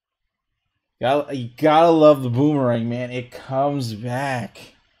 You gotta love the boomerang, man. It comes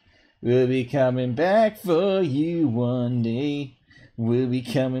back. We'll be coming back for you one day. We'll be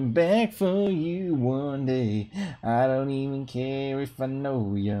coming back for you one day. I don't even care if I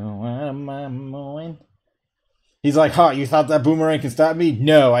know you're on my mind. He's like, huh, you thought that boomerang can stop me?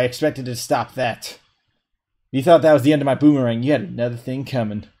 No, I expected to stop that. You thought that was the end of my boomerang. You had another thing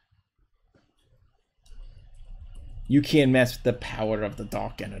coming. You can't mess with the power of the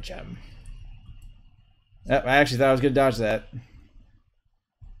Dark Energem. Oh, I actually thought I was going to dodge that.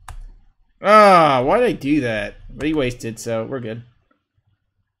 Ah, why did I do that? But he wasted, so we're good.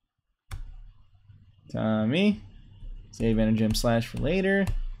 Tommy. Save Energem Slash for later.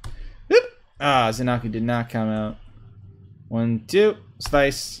 Whoop. Ah, Zanaku did not come out. 1, 2.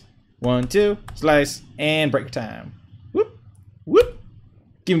 Slice. 1, 2. Slice. And break time. Whoop. Whoop.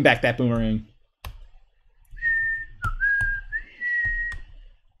 Give him back that boomerang.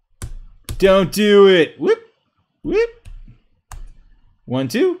 Don't do it. Whoop. Whoop. 1,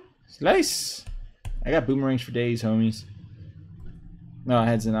 2. Slice. I got boomerangs for days, homies. No, I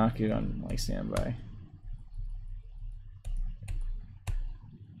had Zanaku on like standby.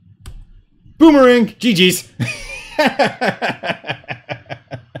 Boomerang! GG's!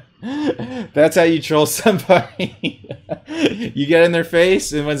 That's how you troll somebody. You get in their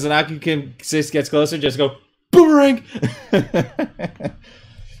face, and when Zanaku gets closer, just go, boomerang!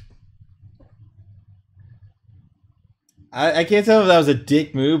 I can't tell if that was a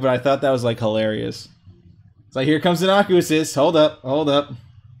dick move, but I thought that was like hilarious. It's like, here comes Zanaku assist. Hold up, hold up.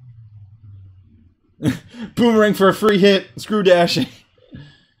 Boomerang for a free hit. Screw dashing.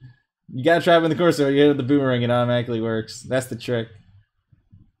 You gotta try it in the course, so you hit the boomerang, it automatically works. That's the trick.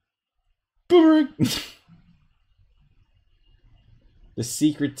 Boomerang! The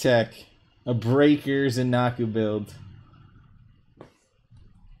secret tech. A Breakers and Naku build.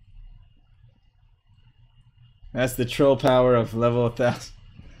 That's the troll power of level 1000.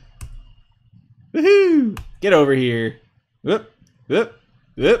 Woohoo! Get over here. Whoop, whoop,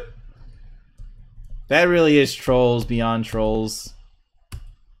 whoop. That really is trolls beyond trolls.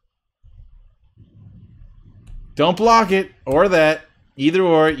 Don't block it, or that. Either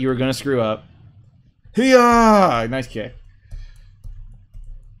or, you were gonna screw up. Hiya! Nice kick.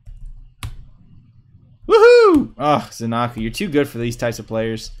 Woohoo! Woohoo! Oh, Zanaku, you're too good for these types of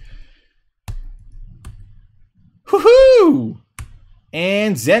players. Woohoo!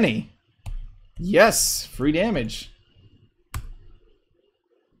 And Zenny. Yes, free damage.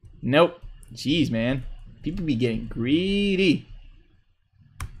 Nope. Jeez, man. People be getting greedy.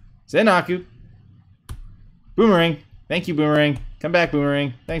 Zenaku. Boomerang. Thank you, Boomerang. Come back,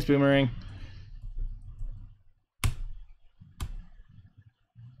 Boomerang. Thanks, Boomerang.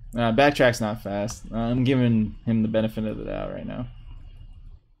 Backtrack's not fast. I'm giving him the benefit of the doubt right now.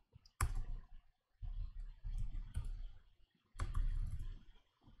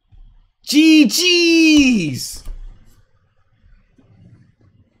 GG's!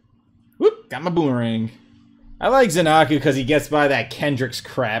 Whoop, got my Boomerang. I like Zanaku because he gets by that Kendrick's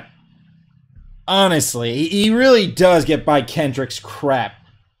crap. Honestly, he really does get by Kendrick's crap.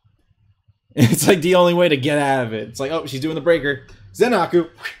 It's like the only way to get out of it. It's like, oh, she's doing the breaker. Zanaku.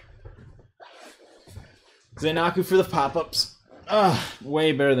 Zanaku for the pop-ups.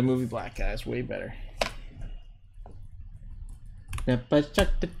 Way better than movie Black Guys. Way better.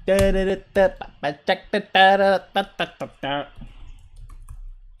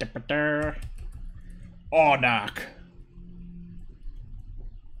 Knock.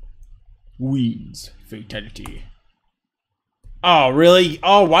 Wins. Fatality. Oh, really?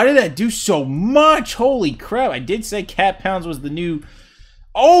 Oh, why did that do so much? Holy crap. I did say Cat Pounds was the new...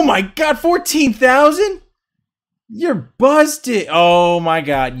 Oh my god, 14,000? You're busted. Oh my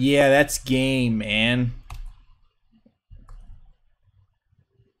god. Yeah, that's game, man.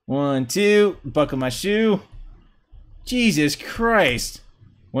 1, 2. Buckle my shoe. Jesus Christ.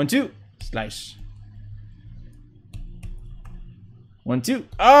 1, 2. Slice. 1, 2.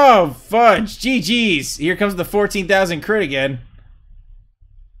 Oh, fudge. GG's. Here comes the 14,000 crit again.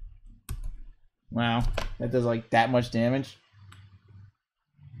 Wow. That does like that much damage.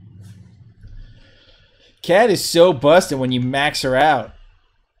 Cat is so busted when you max her out.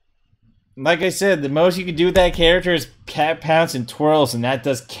 Like I said, the most you can do with that character is Cat Pounce and Twirls, and that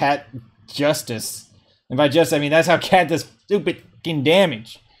does Cat justice. And by just, I mean that's how Cat does stupid fucking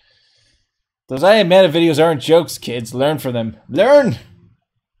damage. Those I Am Meta videos aren't jokes, kids. Learn from them. Learn!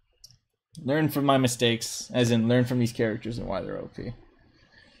 Learn from my mistakes. As in, learn from these characters and why they're OP.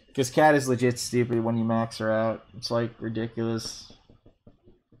 Because Cat is legit stupid when you max her out. It's like ridiculous.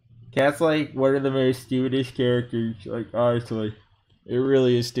 Cat's like one of the most stupidest characters, like honestly. It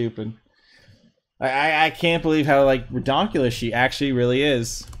really is stupid. I can't believe how like ridiculous she actually really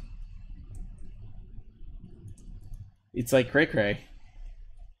is. It's like cray cray.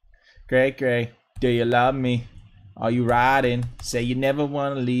 Cray cray, do you love me? Are you riding? Say you never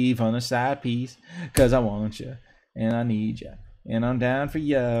want to leave on a side piece. Cause I want you, and I need you. And I'm down for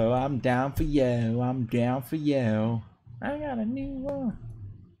you, I'm down for you, I'm down for you. I got a new one.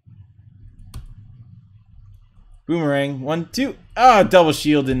 Boomerang, 1, 2. Ah, double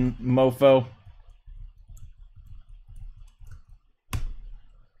shield and mofo.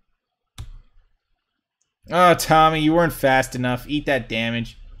 Oh, Tommy, you weren't fast enough. Eat that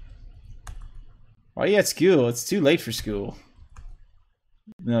damage. Why are you at school? It's too late for school.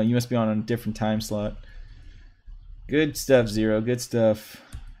 No, you must be on a different time slot. Good stuff, Zero. Good stuff.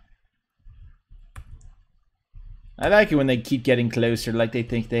 I like it when they keep getting closer, like they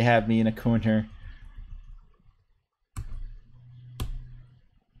think they have me in a corner.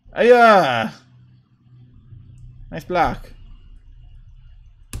 Ayah! Nice block.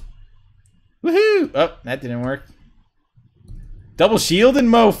 Woohoo! Oh, that didn't work. Double shield and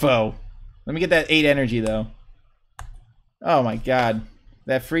mofo. Let me get that 8 energy, though. Oh my god.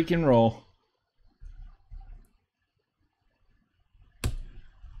 That freaking roll.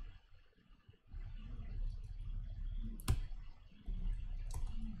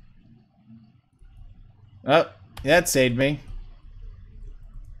 Oh, that saved me.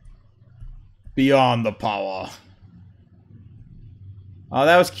 Beyond the power. Oh,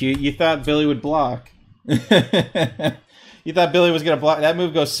 that was cute. You thought Billy would block. You thought Billy was gonna block. That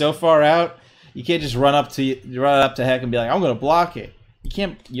move goes so far out. You can't just run up to heck and be like, "I'm gonna block it." You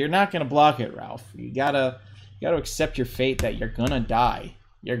can't. You're not gonna block it, Ralph. You gotta accept your fate that you're gonna die.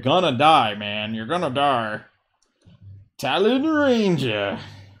 You're gonna die, man. You're gonna die. Talon Ranger.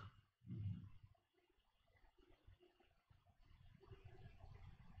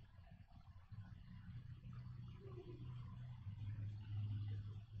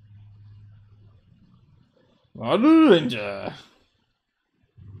 Ranger.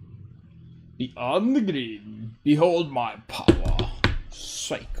 Beyond the grid. Behold my power.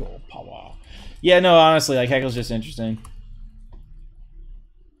 Psycho power. Yeah, no, honestly, like, Heckle's just interesting.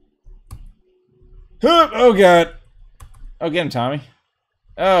 Oh, God. Oh, get him, Tommy.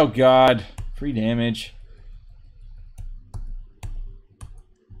 Oh, God. Free damage.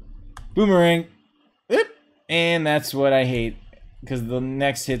 Boomerang. Oop. And that's what I hate. Because the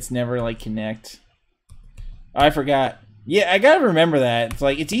next hits never, like, connect. Oh, I forgot. Yeah, I gotta remember that. It's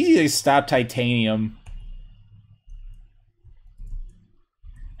like, it's easy to stop titanium.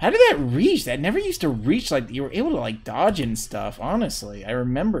 How did that reach? That never used to reach, like, you were able to, like, dodge and stuff, honestly. I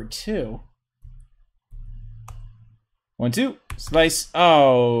remember, too. 1, 2. Slice.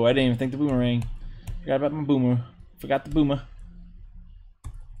 Oh, I didn't even think the boomerang. Forgot about my boomer. Forgot the boomer.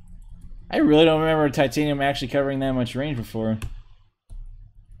 I really don't remember titanium actually covering that much range before.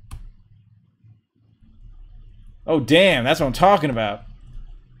 Oh, damn. That's what I'm talking about.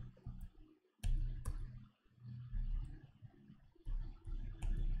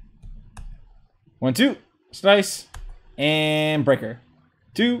 One, 2. Slice. And breaker.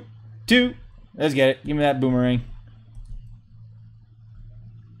 2, 2. Let's get it. Give me that boomerang.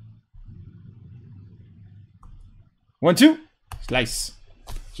 One, 2. Slice.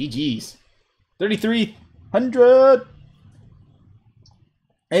 GG's. 3,300.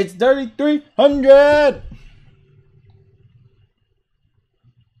 It's 3,300.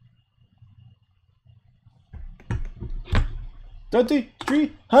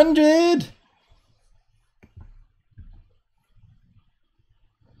 $3,300.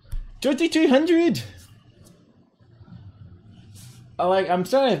 3,300. I'm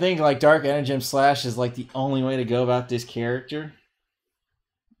starting to think like Dark Energy Slash is like the only way to go about this character,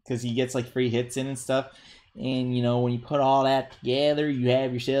 because he gets like free hits in and stuff, and you know, when you put all that together, you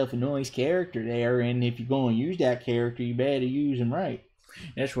have yourself a nice character there, and if you're going to use that character, you better use him right.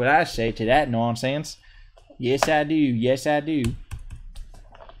 That's what I say to that nonsense. Yes, I do. Yes, I do.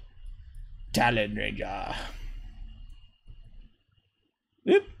 Talon Ranger.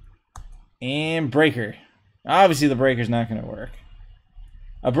 Oop. And breaker. Obviously, the breaker's not going to work.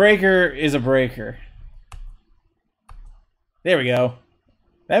 A breaker is a breaker. There we go.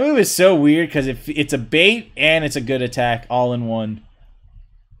 That move is so weird because it's a bait and it's a good attack all in one.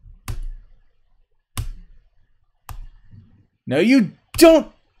 No, you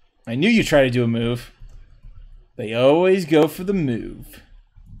don't. I knew you tried to do a move. They always go for the move.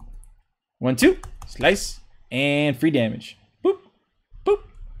 1, 2. Slice. And free damage. Boop. Boop.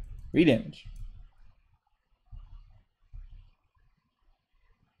 Free damage.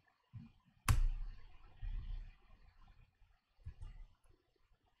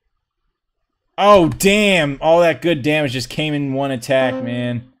 Oh, damn. All that good damage just came in one attack,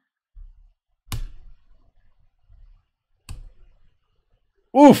 man.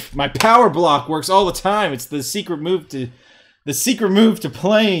 Oof, my power block works all the time. It's the secret move to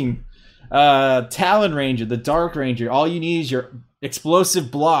playing Talon Ranger, the Dark Ranger. All you need is your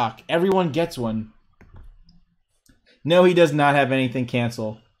explosive block. Everyone gets one. No, he does not have anything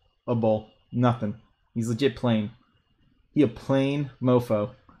cancelable. Nothing. He's legit plain. He a plain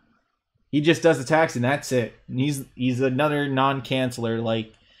mofo. He just does attacks and that's it. And he's another non-canceler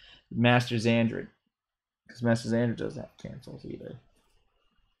like Master Xandred. Because Master Xandred doesn't have cancels either.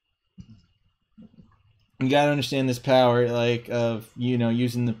 You gotta understand this power, like, of, you know,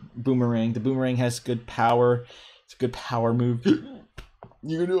 using the boomerang. The boomerang has good power. It's a good power move.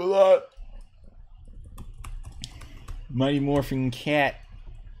 You can do a lot. Mighty Morphing Cat.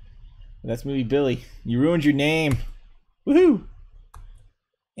 That's Movie Billy. You ruined your name. Woohoo!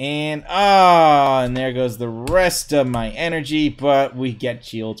 And, and there goes the rest of my energy, but we get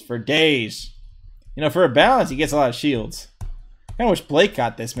shields for days. You know, for a balance, he gets a lot of shields. I kind of wish Blake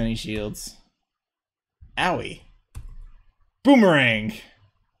got this many shields. Owie. Boomerang.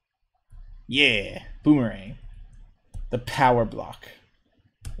 Yeah, boomerang. The power block.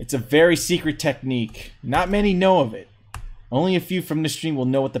 It's a very secret technique. Not many know of it. Only a few from the stream will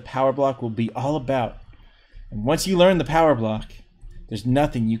know what the power block will be all about. And once you learn the power block, there's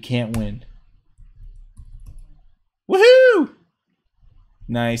nothing you can't win. Woohoo!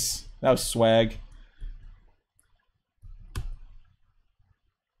 Nice. That was swag.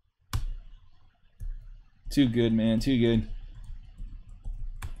 Too good, man. Too good.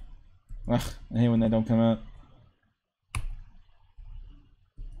 Ugh, I hate when that don't come out.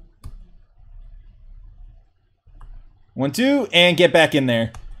 One, 2, and get back in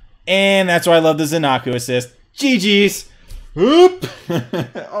there. And that's why I love the Zanaku assist. GG's. Oop!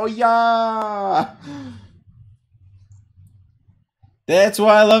 Oh, yeah! That's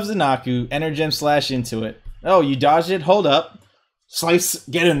why I love Zanaku. Energem slash into it. Oh, you dodged it? Hold up. Slice,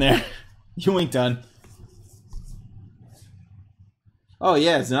 get in there. You ain't done. Oh,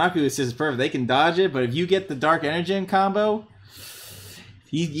 yeah, Zanaku assist is perfect. They can dodge it, but if you get the Dark Energem combo,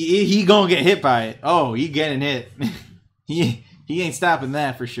 he gonna get hit by it. Oh, he getting hit. he ain't stopping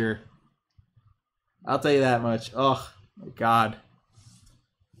that for sure. I'll tell you that much. Oh, my God.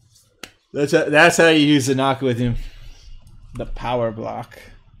 That's how you use Zanaku with him. The power block.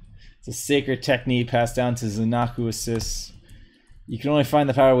 It's a sacred technique passed down to Zanaku assists. You can only find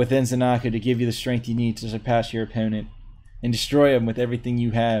the power within Zanaku to give you the strength you need to surpass your opponent and destroy him with everything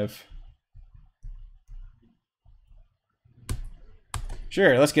you have.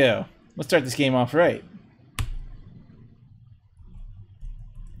 Sure, let's go. Let's start this game off right.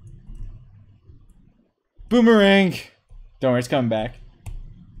 Boomerang! Don't worry, it's coming back.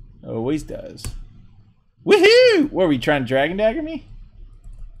 Always does. Woohoo! What, were you trying to Dragon Dagger me?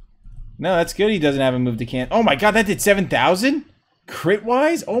 No, that's good he doesn't have a move to can. Oh my god, that did 7,000?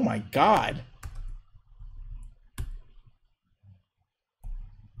 Crit-wise? Oh my god.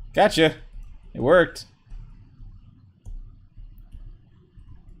 Gotcha. It worked.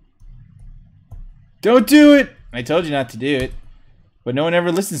 Don't do it! I told you not to do it. But no one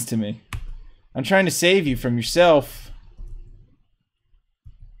ever listens to me. I'm trying to save you from yourself.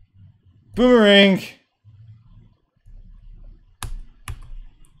 Boomerang!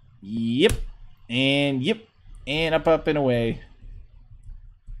 Yep. And yep. And up, up, and away.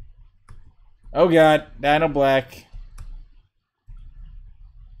 Oh god. Dino Black.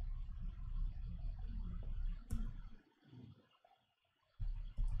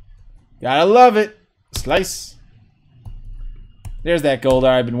 Gotta love it. Slice. There's that Goldar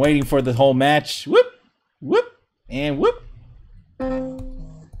I've been waiting for the whole match. Whoop. Whoop. And whoop.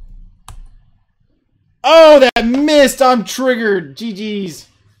 Oh, that missed. I'm triggered. GG's.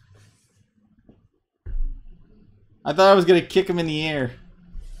 I thought I was going to kick him in the air.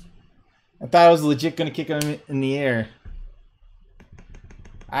 I thought I was legit going to kick him in the air.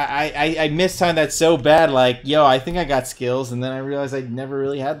 I mistimed that so bad, like, yo, I think I got skills, and then I realized I never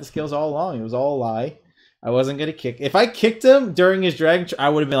really had the skills all along. It was all a lie. I wasn't going to kick. If I kicked him during his dragon, I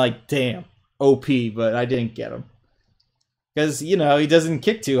would have been like, damn, OP, but I didn't get him. Because, you know, he doesn't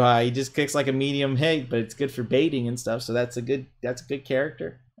kick too high. He just kicks like a medium hit, but it's good for baiting and stuff, so that's a good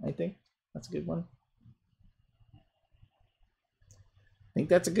character, I think. That's a good one. I think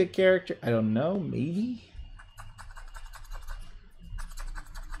that's a good character. I don't know, maybe?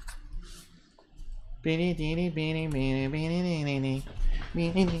 Yeah,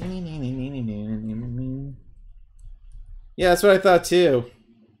 that's what I thought too.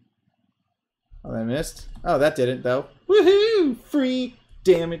 Oh, I missed? Oh, that didn't though. Woohoo! Free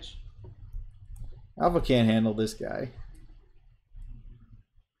damage. Alpha can't handle this guy.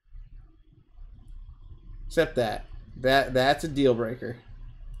 Except that. That's a deal breaker.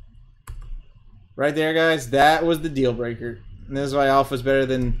 Right there, guys. That was the deal breaker. And this is why Alpha's better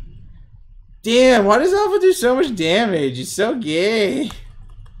than... Damn, why does Alpha do so much damage? He's so gay.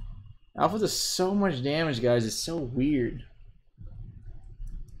 Alpha does so much damage, guys. It's so weird.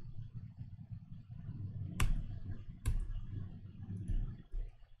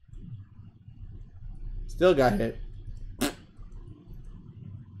 Still got hit.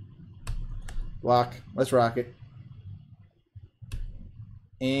 Block. Let's rock it.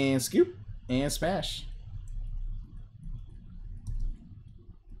 And scoop. And smash.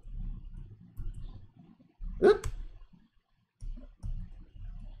 Oop.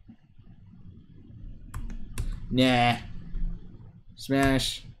 Nah.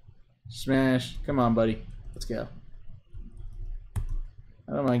 Smash. Smash. Come on, buddy. Let's go.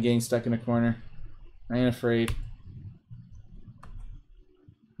 I don't mind getting stuck in a corner. I ain't afraid.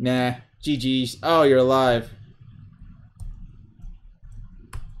 Nah. GG's. Oh, you're alive.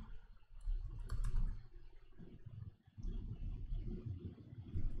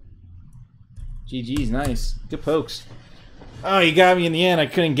 GG's, nice. Good pokes. Oh, you got me in the end. I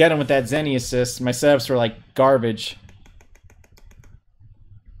couldn't get him with that Zenny assist. My setups were like garbage.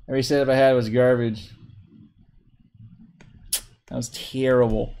 Every setup I had was garbage. That was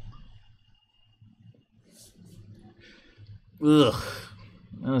terrible. Ugh.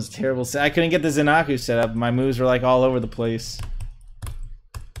 That was terrible. I couldn't get the Zanaku set up. My moves were like all over the place.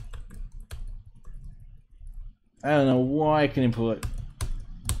 I don't know why I couldn't pull it.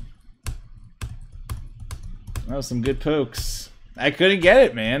 That was some good pokes. I couldn't get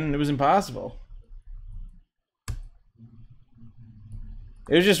it, man. It was impossible.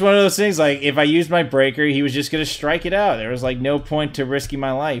 It was just one of those things, like, if I used my breaker, he was just going to strike it out. There was, like, no point to risking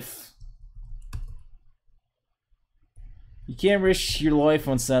my life. You can't risk your life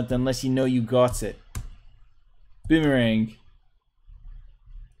on something unless you know you got it. Boomerang.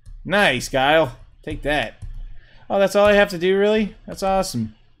 Nice, Kyle. Take that. Oh, that's all I have to do, really? That's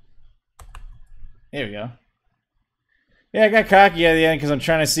awesome. There we go. Yeah, I got cocky at the end because I'm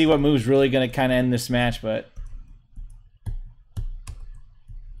trying to see what move's really going to kind of end this match, but...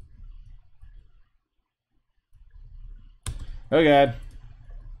 Oh, God.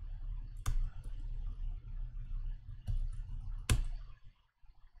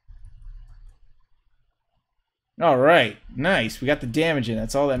 Alright, nice. We got the damage in.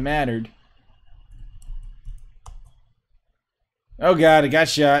 That's all that mattered. Oh god, I got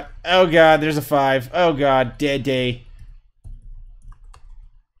shot. Oh god, there's a 5. Oh god, dead day.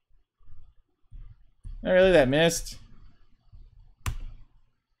 Not really, that missed.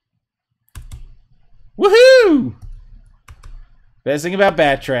 Woohoo! Best thing about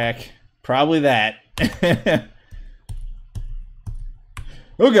Backtrack. Probably that.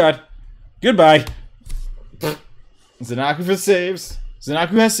 Oh god. Goodbye. Zanaku for saves.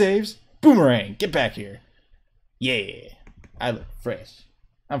 Zanaku has saves. Boomerang, get back here. Yeah. I look fresh.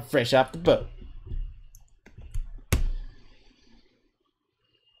 I'm fresh off the boat.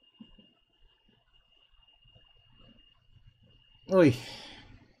 Oi.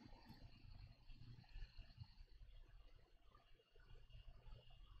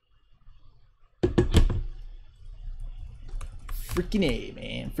 Freaking A,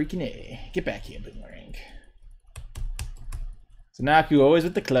 man. Freaking A. Get back here, Boomerang. Zanaku always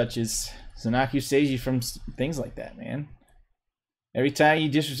with the clutches. Zanaku saves you from things like that, man. Every time you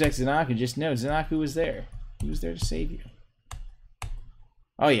disrespect Zanaku, just know Zanaku was there. He was there to save you.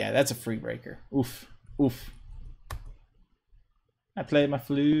 Oh yeah, that's a free breaker. Oof. Oof. I play my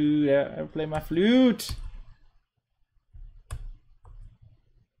flute. I play my flute.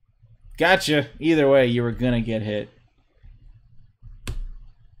 Gotcha. Either way, you were gonna get hit.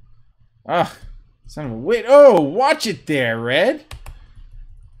 Ugh. Son of a wit. Oh, watch it there, Red.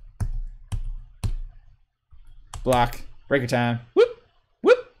 Block. Breaker time. Whoop.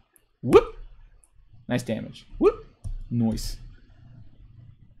 Whoop. Whoop. Nice damage. Whoop. Nice.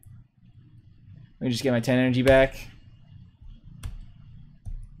 Let me just get my 10 energy back.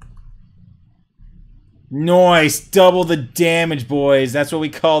 Nice. Double the damage, boys. That's what we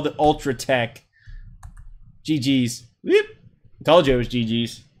call the Ultra Tech. GG's. Whoop. Told you it was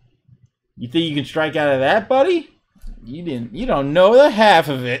GG's. You think you can strike out of that, buddy? You don't know the half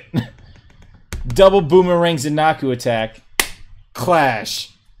of it. Double Boomerang Zanaku attack.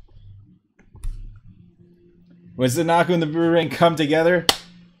 Clash. When Zanaku and the Boomerang come together,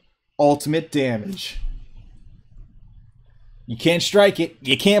 ultimate damage. You can't strike it.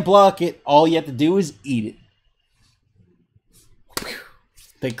 You can't block it. All you have to do is eat it.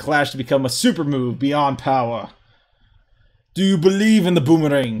 They clash to become a super move beyond power. Do you believe in the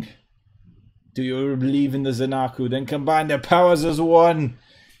Boomerang? Do you believe in the Zanaku? Then combine their powers as one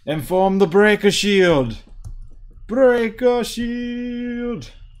and form the Breaker Shield. Breaker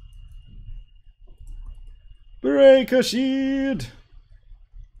Shield. Breaker Shield.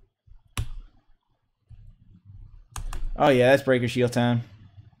 Oh yeah, that's Breaker Shield time.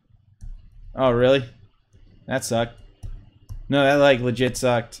 Oh really? That sucked. No, that like legit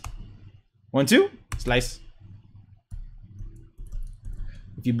sucked. 1, 2, slice.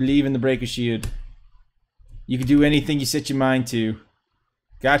 If you believe in the Breaker Shield, you can do anything you set your mind to.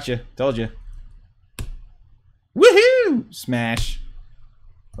 Gotcha. Told you. Woohoo! Smash.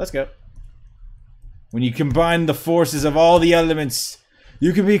 Let's go. When you combine the forces of all the elements,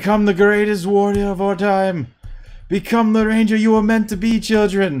 you can become the greatest warrior of our time. Become the ranger you were meant to be,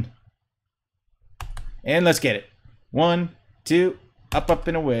 children. And let's get it. 1, 2, up, up,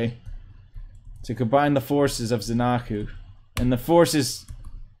 and away. To combine the forces of Zanaku. And the forces...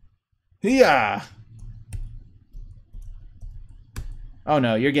 Hiya! Oh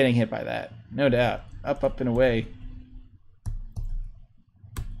no, you're getting hit by that. No doubt. Up, up, and away.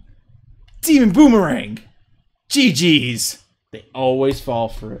 Demon Boomerang! GG's! They always fall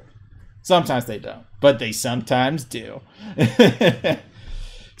for it. Sometimes they don't, but they sometimes do. It's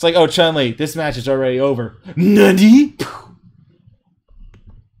like, oh, Chun-Li, this match is already over. Nani?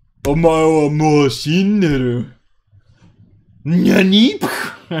 Omae wa mou shinderu. Nani?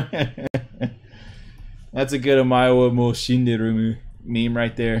 That's a good Omae wa mou shinderu meme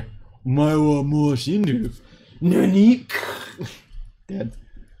right there. Omae wa mou shinderu. Nani? Dead.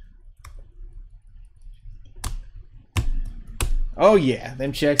 Oh yeah,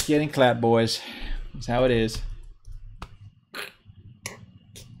 them checks getting clapped, boys. That's how it is.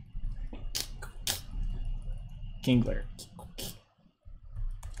 Kingler.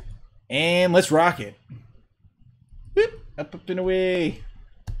 And let's rock it. Whoop, up, up, and away.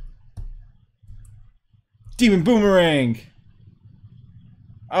 Demon Boomerang.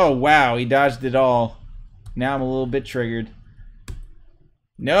 Oh wow, he dodged it all. Now I'm a little bit triggered.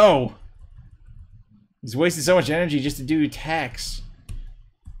 No! He's wasting so much energy just to do attacks.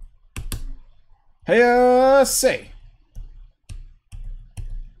 Hey, say.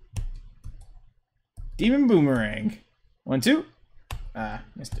 Demon Boomerang. 1, 2. Ah,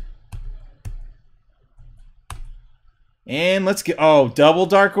 missed it. And let's get... Oh, double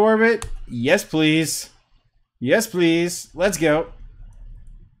Dark Orbit? Yes, please. Yes, please. Let's go.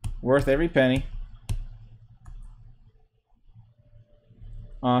 Worth every penny.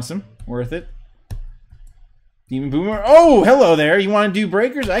 Awesome. Worth it. Demon Boomer. Oh, hello there. You want to do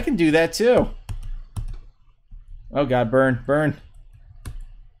breakers? I can do that too. Oh, God. Burn. Burn.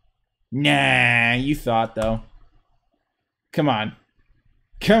 Nah, you thought, though. Come on.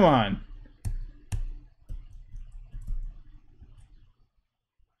 Come on.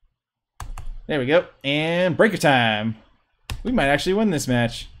 There we go. And breaker time. We might actually win this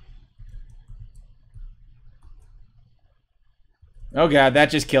match. Oh, God. That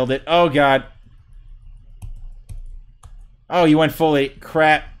just killed it. Oh, God. Oh, you went fully.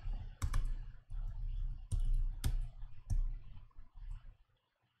 Crap.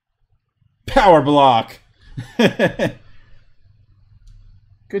 Power block.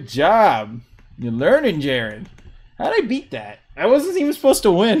 Good job. You're learning, Jared. How'd I beat that? I wasn't even supposed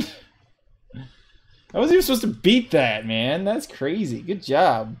to win. I wasn't even supposed to beat that, man. That's crazy. Good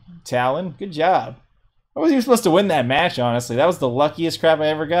job, Talon. Good job. I wasn't even supposed to win that match, honestly. That was the luckiest crap I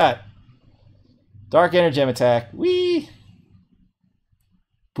ever got. Dark Energem attack. Whee!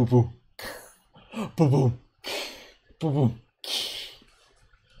 Boo boo. Boo boo. Boo boo.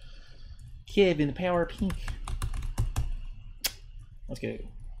 Kevin, the power of pink. Let's go.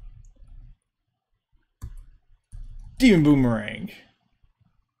 Demon Boomerang.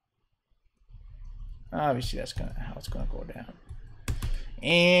 Obviously, that's kind of how it's going to go down.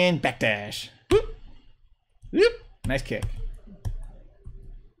 And backdash. Whoop. Whoop. Nice kick.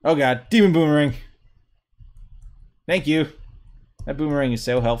 Oh, God. Demon Boomerang. Thank you. That boomerang is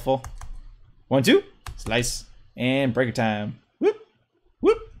so helpful. 1, 2. Slice. And breaker time. Whoop.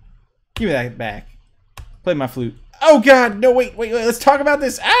 Whoop. Give me that back. Play my flute. Oh, God. No, wait. Let's talk about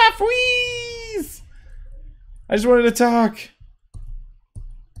this. Ah, freeze. I just wanted to talk.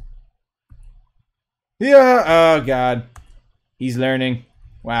 Yeah. Oh, God. He's learning.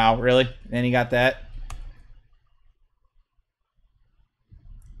 Wow, really? And he got that?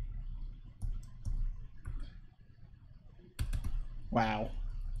 Wow.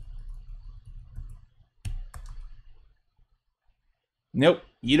 Nope,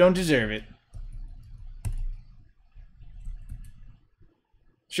 you don't deserve it.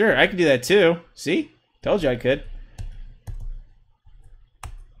 Sure, I can do that too. See? Told you I could.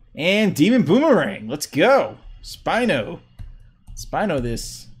 And Demon Boomerang. Let's go. Spino. Spino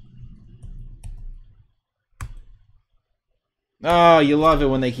this. Oh, you love it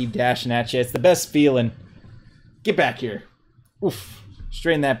when they keep dashing at you. It's the best feeling. Get back here. Oof.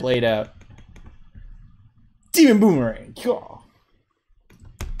 Straighten that blade out. Demon Boomerang. Cool.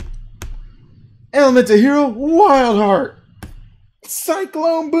 Elemental Hero, Wild Heart.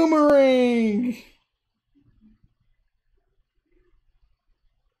 Cyclone Boomerang.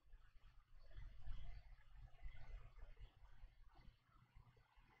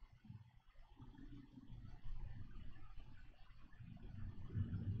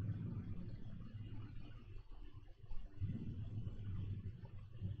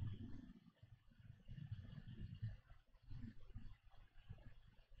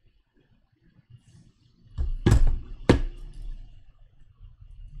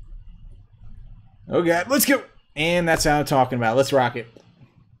 Oh, God. Let's go. And that's how I'm talking about. Let's rock it.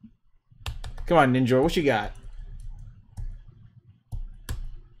 Come on, Ninja. What you got?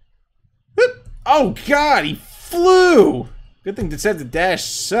 Whoop. Oh, God. He flew. Good thing Deceptive Dash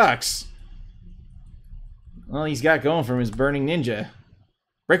sucks. Well, he's got going from his Burning Ninja.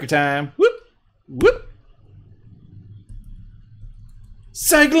 Breaker time. Whoop. Whoop.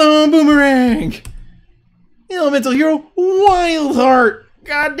 Cyclone Boomerang. Elemental Hero, Wild Heart.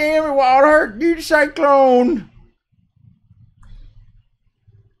 God damn it, Wild Heart, dude, Cyclone.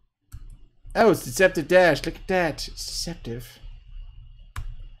 Oh, it's Deceptive Dash. Look at that. It's deceptive.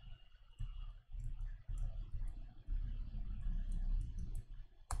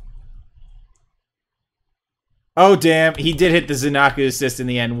 Oh, damn. He did hit the Zanaku assist in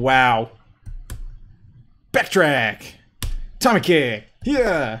the end. Wow. Backtrack. Tommy kick.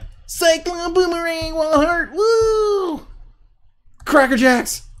 Yeah. Cyclone Boomerang, Wild Heart. Woo! Cracker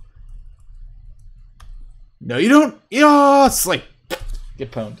Jacks! No, you don't. Yeah, it's like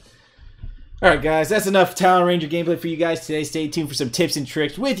get pwned. Alright, guys, that's enough Talon Ranger gameplay for you guys today. Stay tuned for some tips and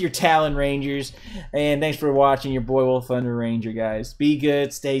tricks with your Talon Rangers. And thanks for watching your boy Wolf Thunder Ranger, guys. Be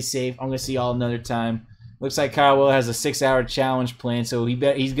good, stay safe. I'm gonna see y'all another time. Looks like Kyle Will has a 6-hour challenge planned, so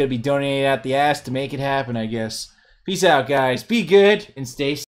he's gonna be donating out the ass to make it happen, I guess. Peace out, guys. Be good and stay safe.